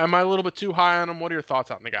Edelman? Am I a little bit too high on him? What are your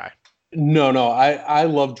thoughts on the guy? No, I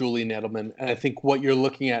love Julian Edelman. And I think what you're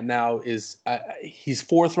looking at now is he's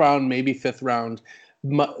 4th round, maybe 5th round.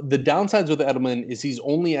 The downsides with Edelman is he's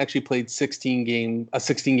only actually played a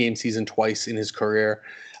 16-game season twice in his career.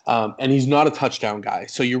 And he's not a touchdown guy.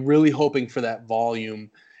 So you're really hoping for that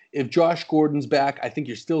volume. If Josh Gordon's back, I think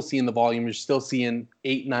you're still seeing the volume. You're still seeing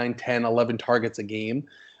 8, 9, 10, 11 targets a game.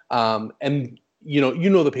 And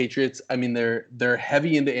the Patriots. I mean, they're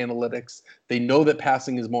heavy into analytics. They know that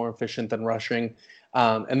passing is more efficient than rushing.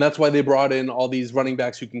 And that's why they brought in all these running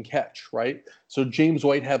backs who can catch, right? So James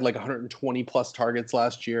White had like 120 plus targets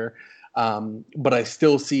last year. But I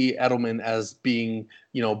still see Edelman as being,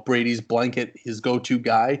 Brady's blanket, his go-to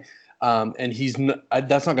guy. And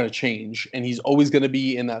that's not going to change. And he's always going to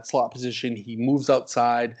be in that slot position. He moves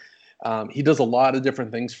outside. He does a lot of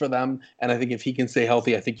different things for them. And I think if he can stay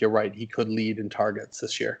healthy, I think you're right. He could lead in targets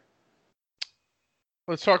this year.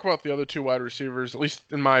 Let's talk about the other two wide receivers, at least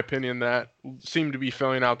in my opinion, that seem to be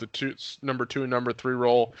filling out the number 2 and number 3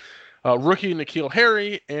 role. Rookie N'Keal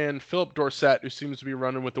Harry and Philip Dorsett, who seems to be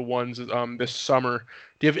running with the ones this summer.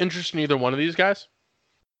 Do you have interest in either one of these guys?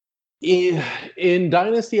 In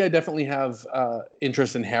Dynasty, I definitely have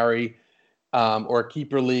interest in Harry or a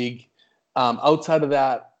keeper league. Outside of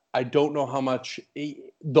that, I don't know how much.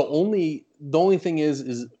 The only thing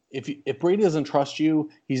is if Brady doesn't trust you,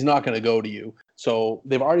 he's not going to go to you. So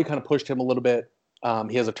they've already kind of pushed him a little bit.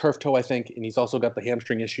 He has a turf toe, I think, and he's also got the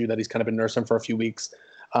hamstring issue that he's kind of been nursing for a few weeks.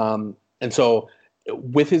 And so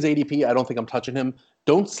with his ADP, I don't think I'm touching him.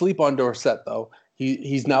 Don't sleep on Dorsett, though.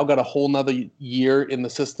 He's now got a whole nother year in the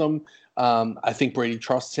system. I think Brady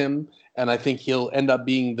trusts him, and I think he'll end up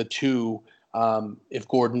being the 2 if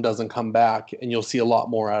Gordon doesn't come back, and you'll see a lot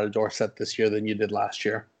more out of Dorsett this year than you did last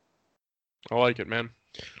year. I like it, man.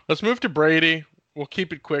 Let's move to Brady. We'll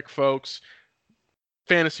keep it quick, folks.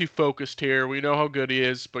 Fantasy focused here. We know how good he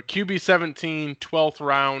is, but QB 17, 12th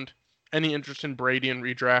round. Any interest in Brady in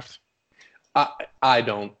redraft? I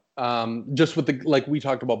don't. Just with like we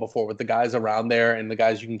talked about before, with the guys around there and the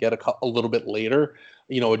guys you can get a little bit later.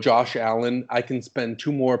 A Josh Allen, I can spend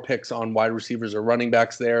 2 more picks on wide receivers or running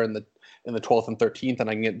backs there in the 12th and 13th, and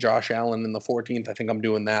I can get Josh Allen in the 14th. I think I'm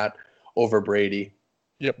doing that over Brady.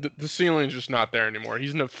 Yep, the ceiling's just not there anymore.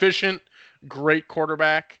 He's an efficient, great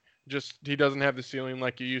quarterback. Just he doesn't have the ceiling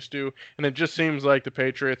like he used to, and it just seems like the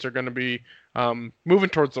Patriots are going to be moving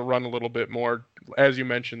towards the run a little bit more. As you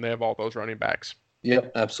mentioned, they have all those running backs.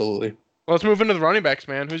 Yep, absolutely. Well, let's move into the running backs,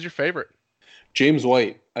 man. Who's your favorite? James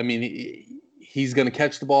White. I mean, he's going to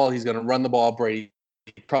catch the ball. He's going to run the ball. Brady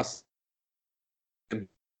trusts him.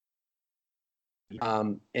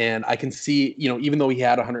 And I can see, even though he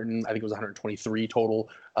had 123 total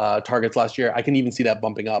targets last year, I can even see that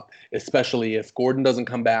bumping up, especially if Gordon doesn't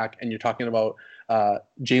come back and you're talking about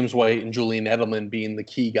James White and Julian Edelman being the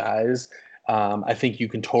key guys. I think you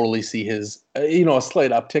can totally see his, a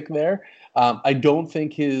slight uptick there. I don't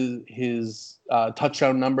think his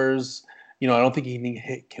touchdown numbers, I don't think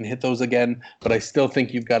he can hit those again, but I still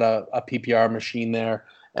think you've got a PPR machine there.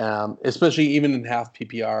 Especially even in half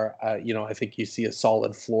PPR, I think you see a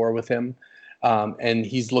solid floor with him. And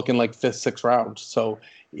he's looking like 5th, 6th round. So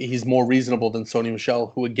he's more reasonable than Sony Michel,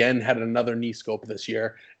 who again had another knee scope this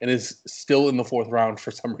year and is still in the 4th round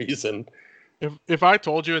for some reason. If I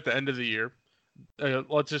told you at the end of the year,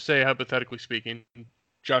 let's just say hypothetically speaking,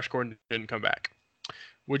 Josh Gordon didn't come back,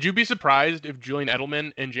 would you be surprised if Julian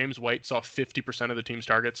Edelman and James White saw 50% of the team's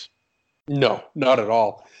targets? No, not at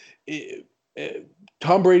all.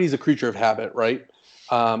 Tom Brady's a creature of habit, right?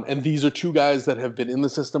 And these are 2 guys that have been in the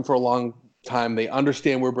system for a long time. They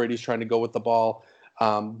understand where Brady's trying to go with the ball.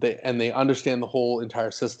 They understand the whole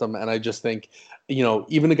entire system. And I just think,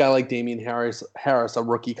 even a guy like Damian Harris, a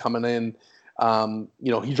rookie coming in,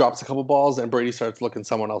 he drops a couple balls and Brady starts looking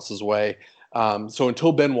someone else's way. So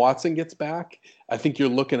until Ben Watson gets back, I think you're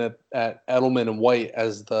looking at Edelman and White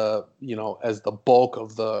as the bulk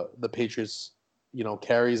of the Patriots,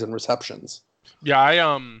 carries and receptions.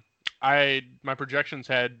 Yeah, my projections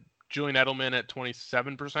had Julian Edelman at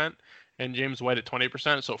 27% and James White at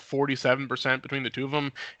 20%, so 47% between the 2 of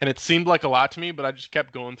them. And it seemed like a lot to me, but I just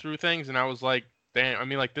kept going through things and I was like, damn, I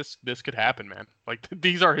mean, like this could happen, man. Like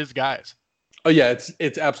these are his guys. Oh yeah,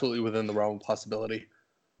 it's absolutely within the realm of possibility.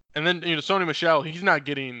 And then, Sony Michel, he's not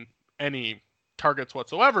getting any targets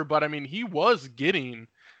whatsoever, but I mean, he was getting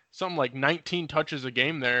something like 19 touches a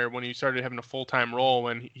game there when he started having a full-time role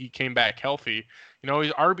when he came back healthy. He's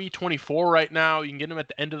RB24 right now. You can get him at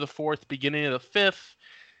the end of the 4th, beginning of the 5th.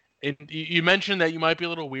 And you mentioned that you might be a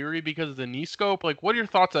little weary because of the knee scope. Like, what are your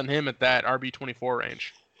thoughts on him at that RB24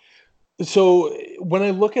 range? So when I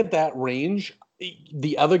look at that range,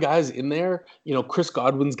 the other guys in there, Chris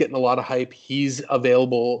Godwin's getting a lot of hype. He's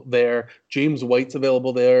available there. James White's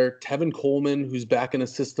available there. Tevin Coleman, who's back in a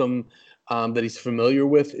system that he's familiar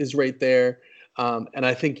with, is right there. And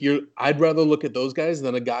I think I'd rather look at those guys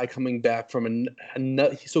than a guy coming back from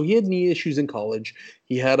so he had knee issues in college.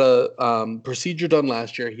 He had a procedure done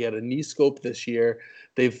last year. He had a knee scope this year.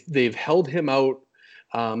 They've held him out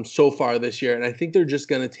so far this year, and I think they're just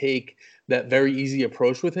going to take that very easy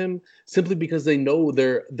approach with him, simply because they know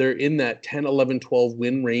they're in that 10, 11, 12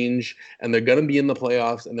 win range, and they're going to be in the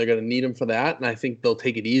playoffs, and they're going to need him for that. And I think they'll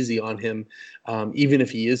take it easy on him, even if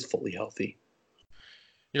he is fully healthy.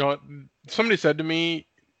 Somebody said to me,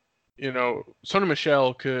 Sony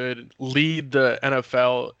Michel could lead the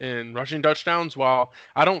NFL in rushing touchdowns. While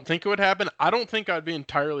I don't think it would happen, I don't think I'd be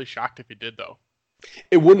entirely shocked if he did, though.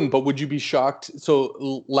 It wouldn't, but would you be shocked?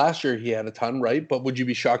 So last year he had a ton, right? But would you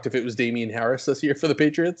be shocked if it was Damian Harris this year for the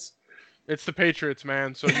Patriots? It's the Patriots,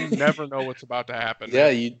 man. So you never know what's about to happen. Yeah,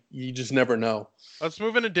 you just never know. Let's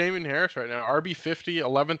move into Damian Harris right now. RB50,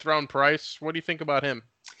 11th round price. What do you think about him?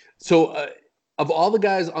 So of all the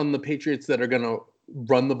guys on the Patriots that are going to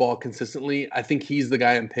run the ball consistently, I think he's the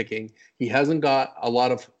guy I'm picking. He hasn't got a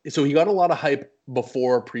lot of – so he got a lot of hype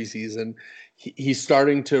before preseason. He's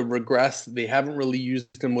starting to regress. They haven't really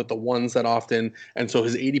used him with the ones that often, and so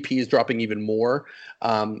his ADP is dropping even more.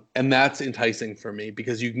 And that's enticing for me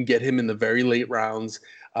because you can get him in the very late rounds,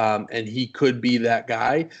 and he could be that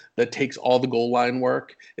guy that takes all the goal line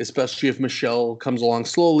work, especially if Michelle comes along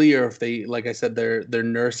slowly, or if they, like I said, they're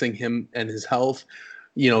nursing him and his health.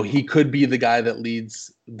 He could be the guy that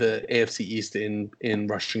leads the AFC East in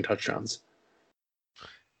rushing touchdowns.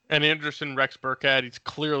 Any interest in Rex Burkhead? He's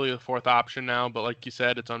clearly the fourth option now, but like you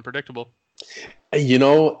said, it's unpredictable.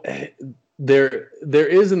 There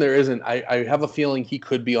is and there isn't. I have a feeling he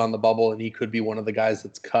could be on the bubble and he could be one of the guys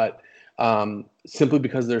that's cut, simply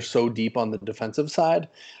because they're so deep on the defensive side.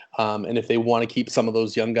 And if they want to keep some of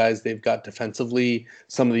those young guys they've got defensively,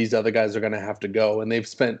 some of these other guys are going to have to go. And they've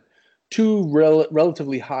spent two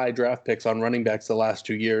relatively high draft picks on running backs the last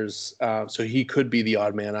 2 years. So he could be the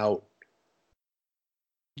odd man out.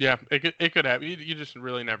 Yeah, it could happen. You just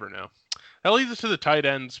really never know. That leads us to the tight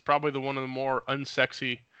ends, probably one of the more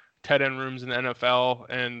unsexy tight end rooms in the NFL,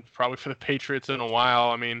 and probably for the Patriots in a while.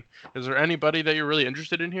 I mean, is there anybody that you're really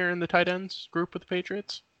interested in here in the tight ends group with the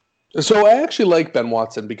Patriots? So I actually like Ben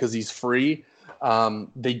Watson because he's free.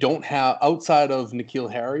 They don't have, outside of N'Keal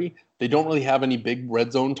Harry, they don't really have any big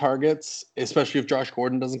red zone targets, especially if Josh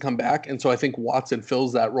Gordon doesn't come back. And so I think Watson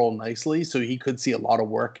fills that role nicely. So he could see a lot of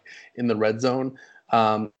work in the red zone.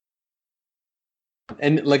 And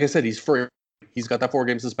like I said, he's free. He's got that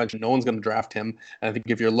 4-game suspension. No one's going to draft him. And I think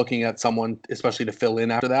if you're looking at someone, especially to fill in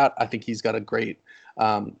after that, I think he's got a great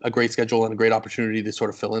schedule and a great opportunity to sort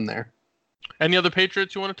of fill in there. Any other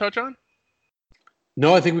Patriots you want to touch on?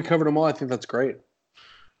 No, I think we covered them all. I think that's great.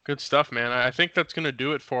 Good stuff, man. I think that's going to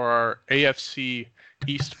do it for our AFC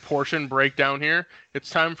East portion breakdown here. It's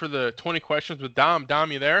time for the 20 questions with Dom.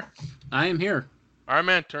 Dom, you there? I am here. All right,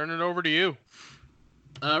 man. Turn it over to you.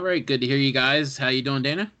 All right. Good to hear you guys. How you doing,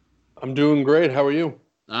 Dana? I'm doing great. How are you?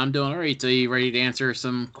 I'm doing all right. So you ready to answer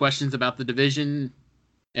some questions about the division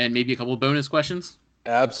and maybe a couple of bonus questions?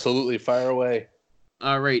 Absolutely. Fire away.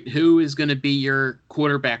 All right. Who is going to be your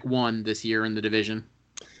quarterback one this year in the division?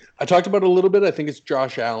 I talked about it a little bit. I think it's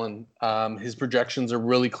Josh Allen. His projections are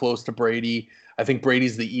really close to Brady. I think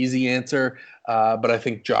Brady's the easy answer, but I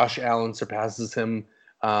think Josh Allen surpasses him,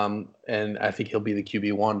 and I think he'll be the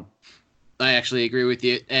QB1. I actually agree with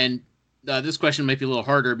you. And this question might be a little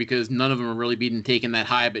harder because none of them are really being taken that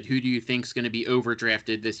high, but who do you think is going to be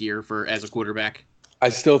overdrafted this year as a quarterback? I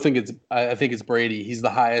still think it's Brady. He's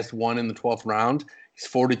the highest one in the 12th round. He's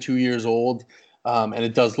 42 years old, and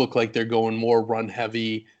it does look like they're going more run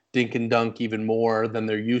heavy, dink and dunk even more than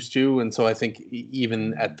they're used to. And so I think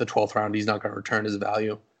even at the 12th round, he's not going to return his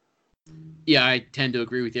value. Yeah, I tend to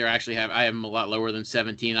agree with you. I have him a lot lower than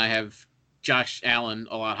 17. I have Josh Allen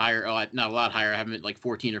a lot higher. Not a lot higher. I have him at like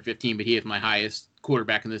 14 or 15, but he is my highest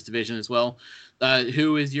quarterback in this division as well.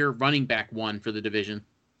 Who is your running back one for the division?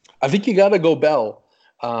 I think you got to go Bell.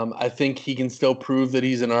 I think he can still prove that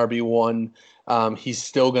he's an RB1. He's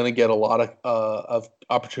still going to get a lot of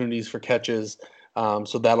opportunities for catches.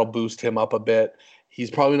 So that'll boost him up a bit. He's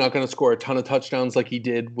probably not going to score a ton of touchdowns like he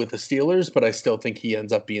did with the Steelers, but I still think he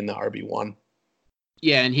ends up being the RB1.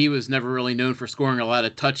 Yeah, and he was never really known for scoring a lot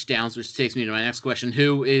of touchdowns, which takes me to my next question.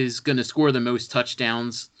 Who is going to score the most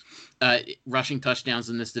touchdowns, rushing touchdowns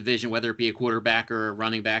in this division, whether it be a quarterback or a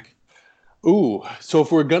running back? Ooh, so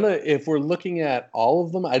if we're looking at all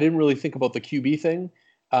of them, I didn't really think about the QB thing.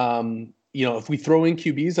 If we throw in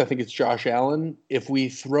QBs, I think it's Josh Allen. If we're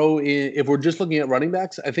just looking at running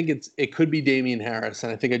backs, I think it could be Damian Harris.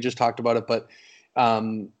 And I think I just talked about it, but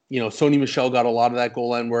Sony Michel got a lot of that goal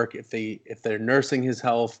line work. If they're nursing his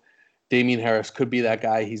health, Damian Harris could be that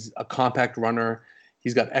guy. He's a compact runner.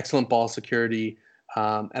 He's got excellent ball security.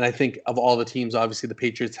 And I think of all the teams, obviously the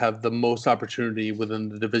Patriots have the most opportunity within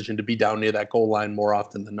the division to be down near that goal line more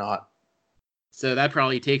often than not. So that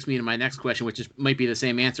probably takes me to my next question, which might be the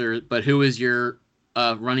same answer, but who is your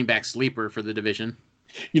running back sleeper for the division?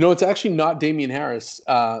 It's actually not Damian Harris.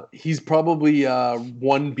 He's probably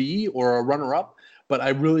 1B or a runner-up, but I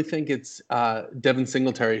really think it's Devin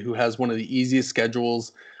Singletary, who has one of the easiest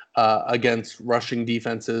schedules against rushing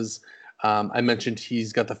defenses. I mentioned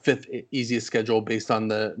he's got the 5th easiest schedule based on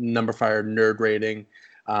the number fire nerd rating.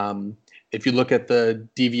 If you look at the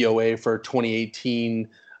DVOA for 2018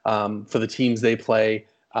 for the teams they play,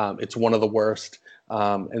 it's one of the worst.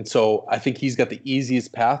 And so I think he's got the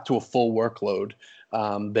easiest path to a full workload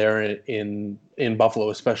there in Buffalo,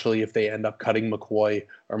 especially if they end up cutting McCoy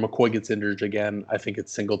or McCoy gets injured again. I think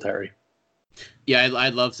it's Singletary. Yeah, I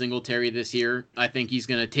love Singletary this year. I think he's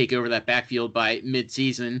going to take over that backfield by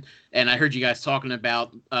mid-season. And I heard you guys talking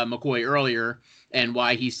about McCoy earlier and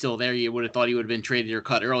why he's still there. You would have thought he would have been traded or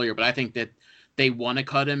cut earlier, but I think that they want to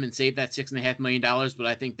cut him and save that $6.5 million. But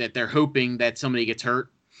I think that they're hoping that somebody gets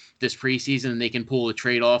hurt this preseason and they can pull a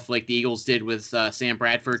trade off like the Eagles did with Sam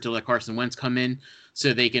Bradford to let Carson Wentz come in,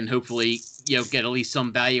 so they can hopefully get at least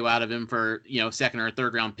some value out of him for second or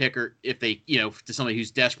third round pick, or if they to somebody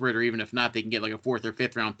who's desperate, or even if not, they can get like a 4th or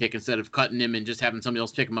 5th round pick instead of cutting him and just having somebody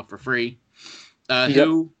else pick him up for free.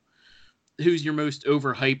 Who's your most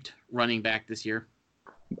overhyped running back this year?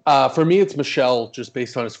 For me, it's Michelle, just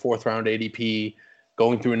based on his 4th round ADP,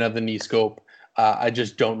 going through another knee scope. I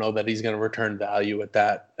just don't know that he's going to return value at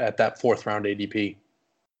that 4th round ADP.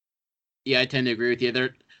 Yeah, I tend to agree with you.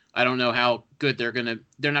 I don't know how good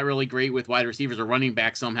they're not really great with wide receivers or running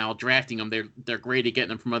backs somehow drafting them. They're great at getting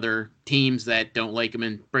them from other teams that don't like them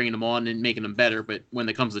and bringing them on and making them better. But when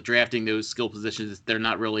it comes to drafting those skill positions, they're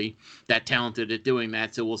not really that talented at doing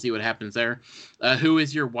that. So we'll see what happens there. Who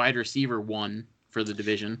is your wide receiver 1 for the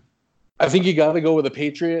division? I think you got to go with a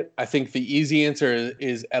Patriot. I think the easy answer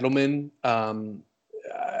is Edelman.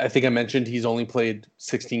 I think I mentioned he's only played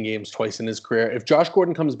 16 games twice in his career. If Josh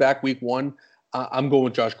Gordon comes back week 1, I'm going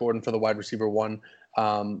with Josh Gordon for the wide receiver 1.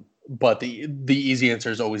 But the easy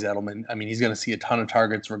answer is always Edelman. I mean, he's going to see a ton of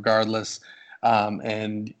targets regardless,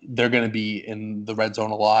 and they're going to be in the red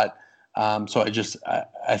zone a lot. So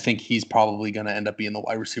I think he's probably going to end up being the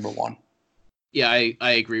wide receiver 1. Yeah,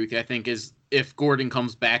 I agree with you. I think if Gordon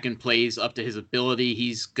comes back and plays up to his ability,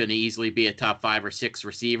 he's going to easily be a top 5 or 6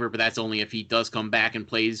 receiver, but that's only if he does come back and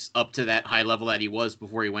plays up to that high level that he was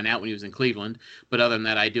before he went out when he was in Cleveland. But other than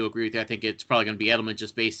that, I do agree with you. I think it's probably going to be Edelman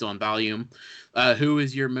just based on volume. Who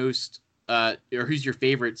is your who's your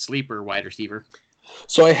favorite sleeper wide receiver?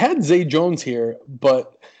 So I had Zay Jones here,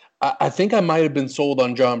 but I think I might have been sold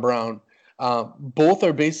on John Brown. Both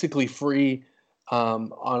are basically free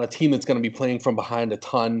on a team that's going to be playing from behind a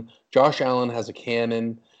ton. Josh Allen has a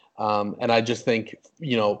cannon, and I just think,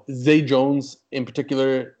 Zay Jones in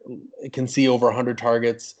particular can see over 100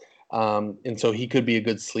 targets, and so he could be a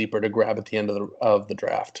good sleeper to grab at the end of the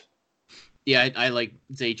draft. Yeah, I like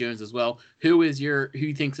Zay Jones as well. Who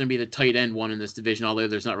you think's going to be the tight end 1 in this division, although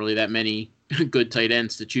there's not really that many good tight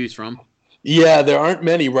ends to choose from? Yeah, there aren't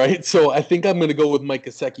many, right? So I think I'm going to go with Mike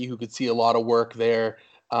Gesicki, who could see a lot of work there.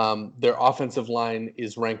 Their offensive line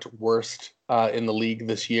is ranked worst in the league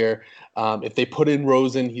this year. If they put in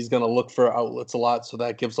Rosen, he's going to look for outlets a lot, so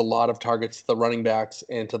that gives a lot of targets to the running backs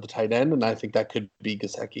and to the tight end, and I think that could be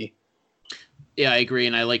Gesicki. Yeah, I agree,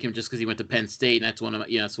 and I like him just because he went to Penn State, and that's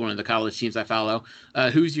it's one of the college teams I follow.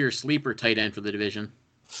 Who's your sleeper tight end for the division?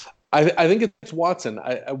 I think it's Watson.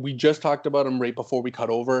 We just talked about him right before we cut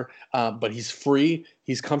over, but he's free.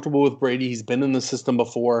 He's comfortable with Brady. He's been in the system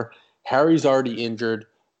before. Harry's already injured.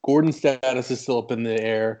 Gordon's status is still up in the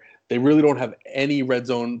air. They really don't have any red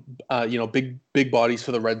zone, big bodies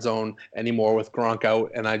for the red zone anymore with Gronk out.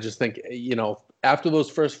 And I just think, after those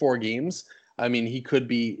first 4 games, I mean, he could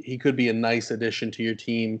be a nice addition to your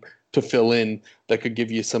team to fill in that could give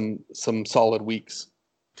you some solid weeks.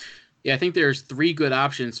 Yeah, I think there's 3 good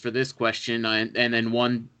options for this question, and then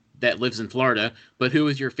one that lives in Florida. But who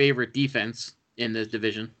is your favorite defense in this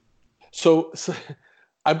division? So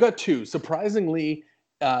I've got 2. Surprisingly,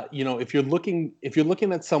 if you're looking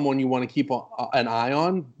at someone you want to keep an eye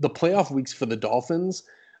on, the playoff weeks for the Dolphins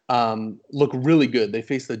look really good. They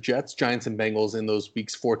face the Jets, Giants, and Bengals in those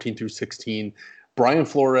weeks 14 through 16. Brian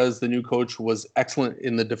Flores, the new coach, was excellent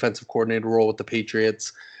in the defensive coordinator role with the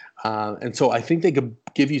Patriots. And so I think they could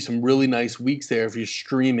give you some really nice weeks there if you're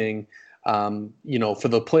streaming, for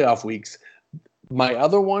the playoff weeks. My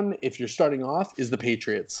other one, if you're starting off, is the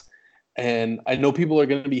Patriots. And I know people are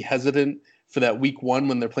going to be hesitant for that week 1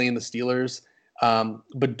 when they're playing the Steelers,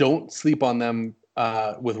 but don't sleep on them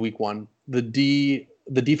with week 1. The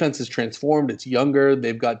defense is transformed. It's younger.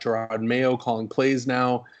 They've got Gerard Mayo calling plays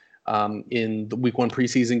now. in the Week 1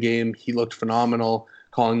 preseason game. He looked phenomenal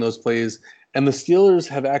calling those plays. And the Steelers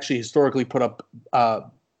have actually historically put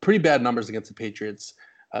up pretty bad numbers against the Patriots.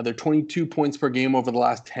 They're 22 points per game over the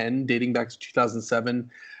last 10, dating back to 2007.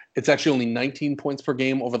 It's actually only 19 points per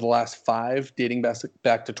game over the last 5, dating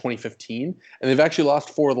back to 2015. And they've actually lost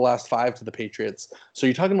 4 of the last 5 to the Patriots. So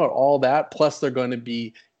you're talking about all that, plus they're going to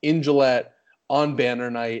be in Gillette on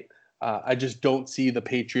banner night. I just don't see the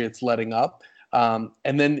Patriots letting up.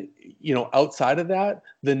 And then, outside of that,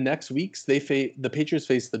 the next weeks, the Patriots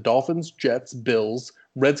face the Dolphins, Jets, Bills,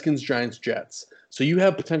 Redskins, Giants, Jets. So you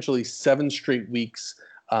have potentially 7 straight weeks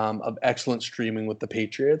of excellent streaming with the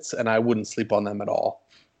Patriots, and I wouldn't sleep on them at all.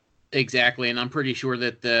 Exactly, and I'm pretty sure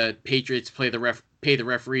that the Patriots pay the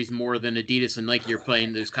referees more than Adidas and Nike are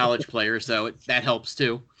playing those college players, so that helps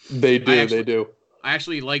too. They do. I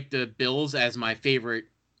actually like the Bills as my favorite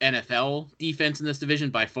NFL defense in this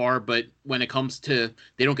division by far, but when it comes to,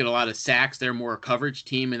 they don't get a lot of sacks, they're more a coverage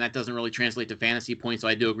team, and that doesn't really translate to fantasy points, so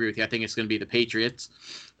I do agree with you. I think it's going to be the Patriots.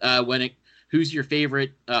 Who's your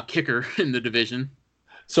favorite kicker in the division?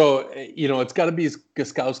 So, it's got to be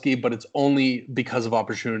Gostkowski, but it's only because of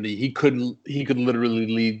opportunity. He could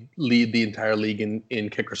literally lead the entire league in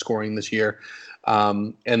kicker scoring this year.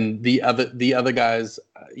 And the other guys,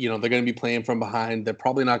 they're going to be playing from behind. They're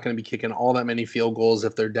probably not going to be kicking all that many field goals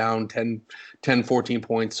if they're down 10, 14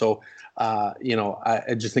 points. So,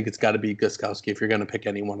 I just think it's got to be Gostkowski if you're going to pick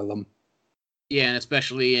any one of them. Yeah, and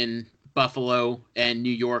especially in Buffalo and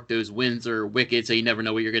New York, those wins are wicked, so you never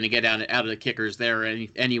know what you're going to get out of the kickers there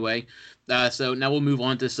anyway. So now we'll move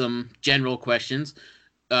on to some general questions.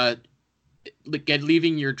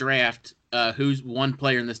 Leaving your draft, who's one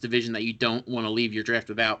player in this division that you don't want to leave your draft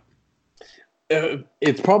without?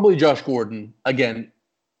 It's probably Josh Gordon. Again,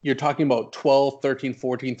 you're talking about 12th, 13th,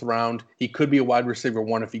 14th round. He could be a wide receiver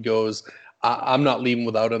 1 if he goes. I'm not leaving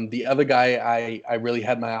without him. The other guy I really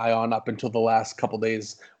had my eye on up until the last couple of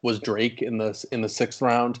days was Drake in the 6th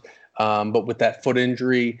round. But with that foot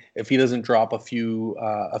injury, if he doesn't drop a few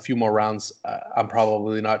more rounds, I'm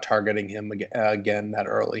probably not targeting him again that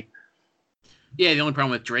early. Yeah, the only problem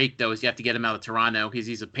with Drake though is you have to get him out of Toronto because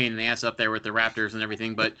he's a pain in the ass up there with the Raptors and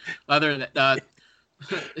everything. But other than that,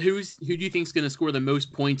 who do you think is going to score the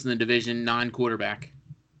most points in the division, non-quarterback?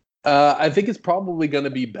 I think it's probably going to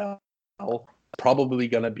be Bell. Probably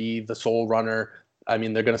going to be the sole runner. I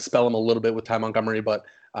mean, they're going to spell him a little bit with Ty Montgomery, but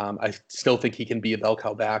I still think he can be a bell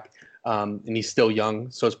cow back, and he's still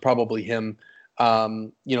young, so it's probably him.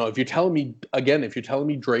 If you're telling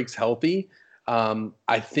me Drake's healthy,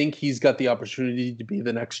 I think he's got the opportunity to be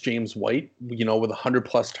the next James White, with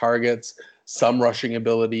 100+ targets, some rushing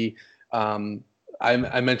ability.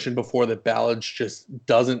 I mentioned before that Ballage just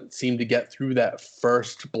doesn't seem to get through that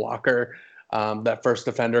first blocker, that first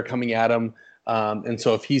defender coming at him. And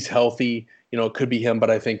so if he's healthy, it could be him, but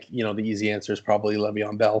I think, the easy answer is probably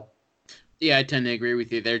Le'Veon Bell. Yeah, I tend to agree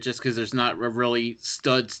with you there just because there's not a really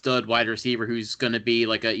stud wide receiver who's going to be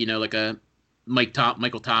like a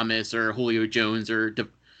Michael Thomas or Julio Jones or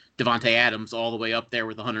Devontae Adams all the way up there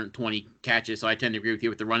with 120 catches. So I tend to agree with you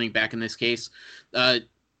with the running back in this case.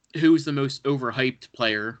 Who's the most overhyped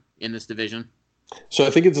player in this division? So I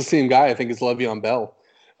think it's the same guy. I think it's Le'Veon Bell.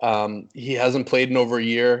 He hasn't played in over a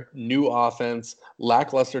year, new offense,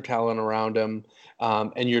 lackluster talent around him.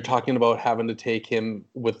 And you're talking about having to take him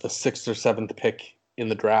with the 6th or 7th pick in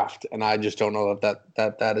the draft. And I just don't know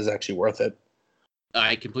that is actually worth it.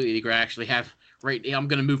 I completely agree. I actually have I'm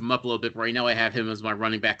going to move him up a little bit. Right now I have him as my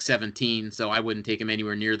running back 17. So I wouldn't take him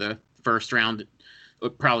anywhere near the first round.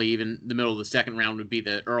 Probably even the middle of the second round would be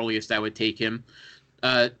the earliest I would take him.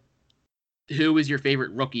 Who is your favorite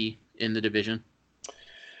rookie in the division?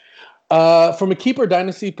 From a keeper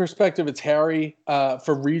dynasty perspective, it's Harry.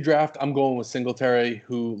 For redraft, I'm going with Singletary,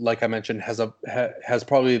 who, like I mentioned, has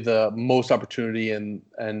probably the most opportunity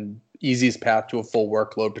and easiest path to a full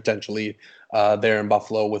workload potentially there in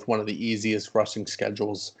Buffalo with one of the easiest rushing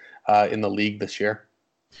schedules in the league this year.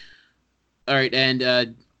 All right,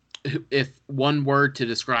 and if one word to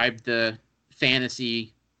describe the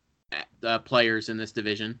fantasy players in this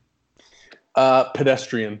division.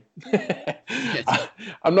 Pedestrian.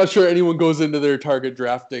 I'm not sure anyone goes into their target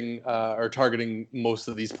drafting or targeting most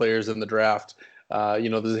of these players in the draft.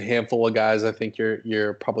 There's a handful of guys I think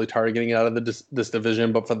you're probably targeting out of this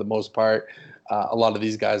division, but for the most part, a lot of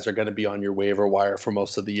these guys are going to be on your waiver wire for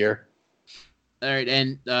most of the year. All right,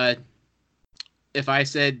 and if I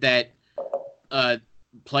said that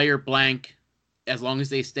player blank, as long as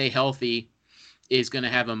they stay healthy, is going to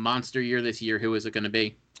have a monster year this year, who is it going to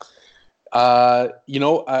be? I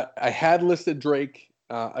had listed Drake.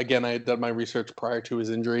 Again, I had done my research prior to his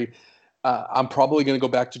injury. I'm probably going to go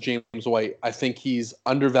back to James White. I think he's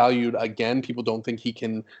undervalued again. People don't think he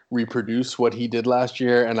can reproduce what he did last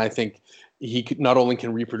year, and I think he not only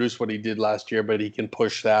can reproduce what he did last year, but he can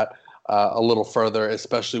push that a little further,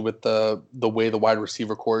 especially with the way the wide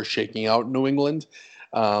receiver core is shaking out in New England.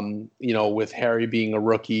 With Harry being a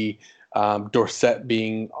rookie, Dorsett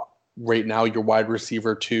being right now your wide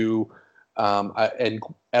receiver too, and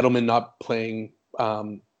Edelman not playing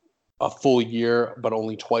a full year, but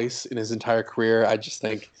only twice in his entire career. I just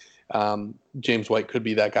think James White could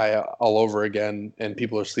be that guy all over again, and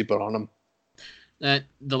people are sleeping on him.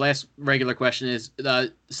 The last regular question is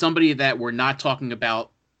somebody that we're not talking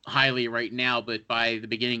about highly right now, but by the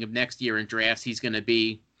beginning of next year in drafts, he's going to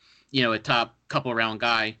be, a top couple round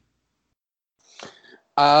guy.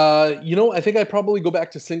 I think I'd probably go back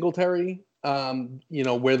to Singletary,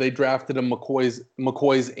 where they drafted him,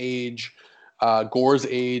 McCoy's age, Gore's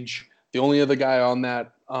age. The only other guy on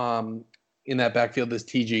that in that backfield is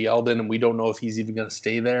T.J. Yeldon, and we don't know if he's even going to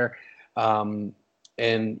stay there.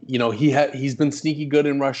 He's been sneaky good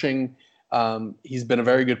in rushing. He's been a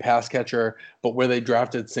very good pass catcher, but where they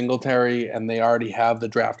drafted Singletary and they already have the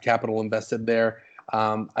draft capital invested there,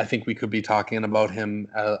 I think we could be talking about him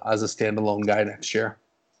as a standalone guy next year.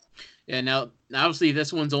 Yeah. Now, obviously,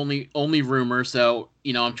 this one's only rumor, so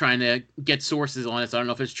I'm trying to get sources on it. So I don't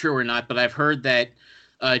know if it's true or not, but I've heard that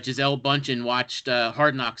Gisele Bündchen watched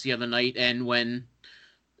Hard Knocks the other night, and when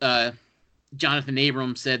Jonathan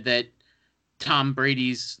Abrams said that Tom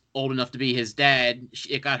Brady's old enough to be his dad,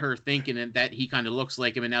 it got her thinking that he kind of looks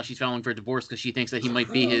like him, and now she's filing for divorce because she thinks that he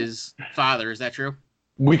might be his father. Is that true?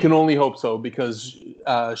 We can only hope so, because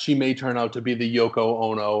she may turn out to be the Yoko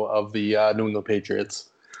Ono of the New England Patriots.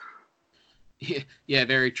 Yeah,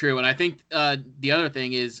 very true. And I think the other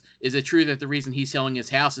thing is it true that the reason he's selling his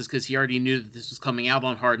house is because he already knew that this was coming out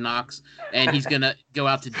on Hard Knocks, and he's going to go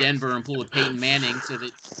out to Denver and pull a Peyton Manning so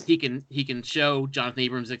that he can show Jonathan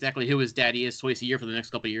Abrams exactly who his daddy is twice a year for the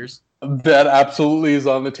next couple of years? That absolutely is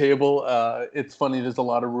on the table. It's funny. There's a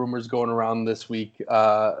lot of rumors going around this week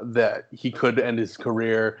that he could end his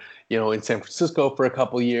career, in San Francisco for a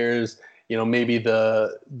couple of years. Maybe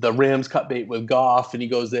the Rams cut bait with Goff and he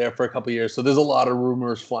goes there for a couple of years. So there's a lot of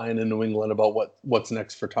rumors flying in New England about what's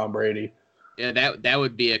next for Tom Brady. Yeah, that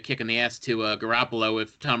would be a kick in the ass to Garoppolo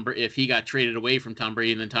if he got traded away from Tom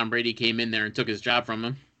Brady and then Tom Brady came in there and took his job from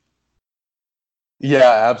him.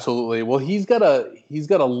 Yeah, absolutely. Well, he's got a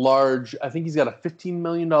large. I think he's got a $15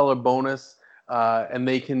 million bonus, and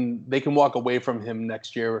they can walk away from him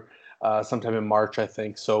next year, sometime in March, I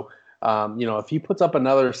think. So. If he puts up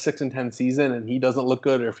another 6-10 season and he doesn't look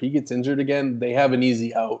good, or if he gets injured again, they have an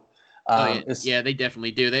easy out. Yeah, they definitely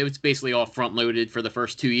do. It's basically all front loaded for the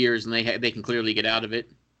first 2 years, and they can clearly get out of it.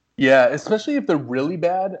 Yeah, especially if they're really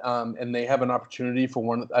bad, and they have an opportunity for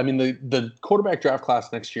one. I mean, the quarterback draft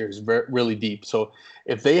class next year is really deep. So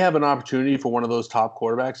if they have an opportunity for one of those top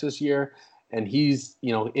quarterbacks this year, and he's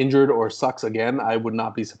injured or sucks again, I would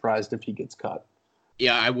not be surprised if he gets cut.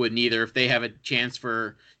 Yeah, I wouldn't either. If they have a chance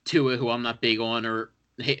for Tua, who I'm not big on, or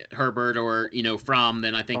Herbert, or Fromm,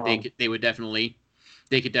 then I think they could definitely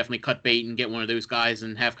cut bait and get one of those guys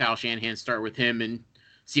and have Kyle Shanahan start with him and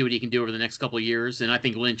see what he can do over the next couple of years. And I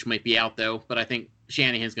think Lynch might be out though, but I think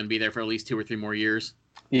Shanahan's going to be there for at least 2 or 3 more years.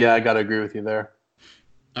 Yeah, I got to agree with you there.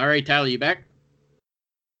 All right, Tyler, you back?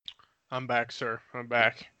 I'm back, sir. I'm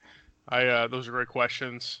back. Those are great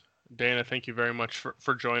questions. Dana, thank you very much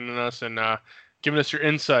for joining us and giving us your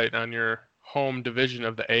insight on your home division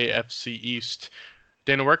of the AFC East.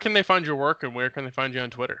 Dana, where can they find your work and where can they find you on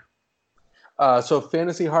Twitter? So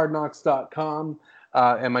fantasyhardknocks.com,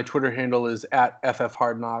 and my Twitter handle is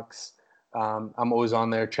 @FFHardknocks. I'm always on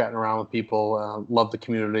there chatting around with people. Love the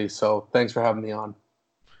community, so thanks for having me on.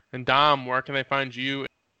 And Dom, where can they find you?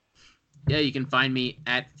 Yeah, you can find me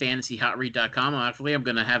at fantasyhotread.com. Actually, I'm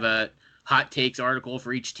going to have a hot takes article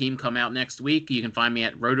for each team come out next week. You can find me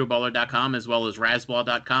at rotoballer.com as well as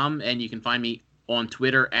rasball.com, and you can find me on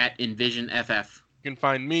Twitter at EnvisionFF. You can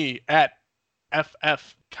find me at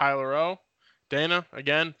FFTylerO. Dana,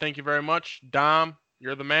 again, thank you very much. Dom,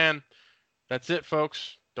 you're the man. That's it,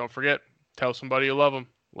 folks. Don't forget, tell somebody you love them.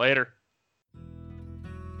 Later.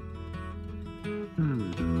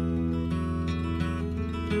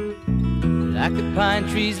 Like the pine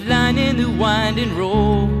trees lining the winding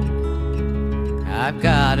road, I've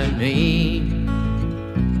got a name,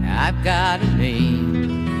 I've got a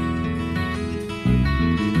name.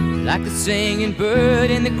 Like the singing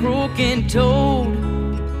bird and the croaking toad,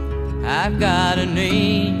 I've got a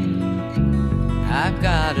name, I've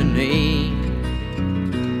got a name.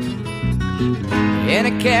 And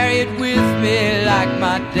I carry it with me like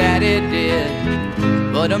my daddy did,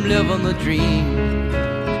 but I'm living the dream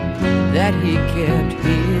that he kept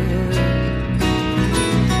here.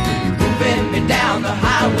 Rolling me down the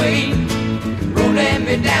highway, rolling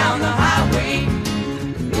me down the highway.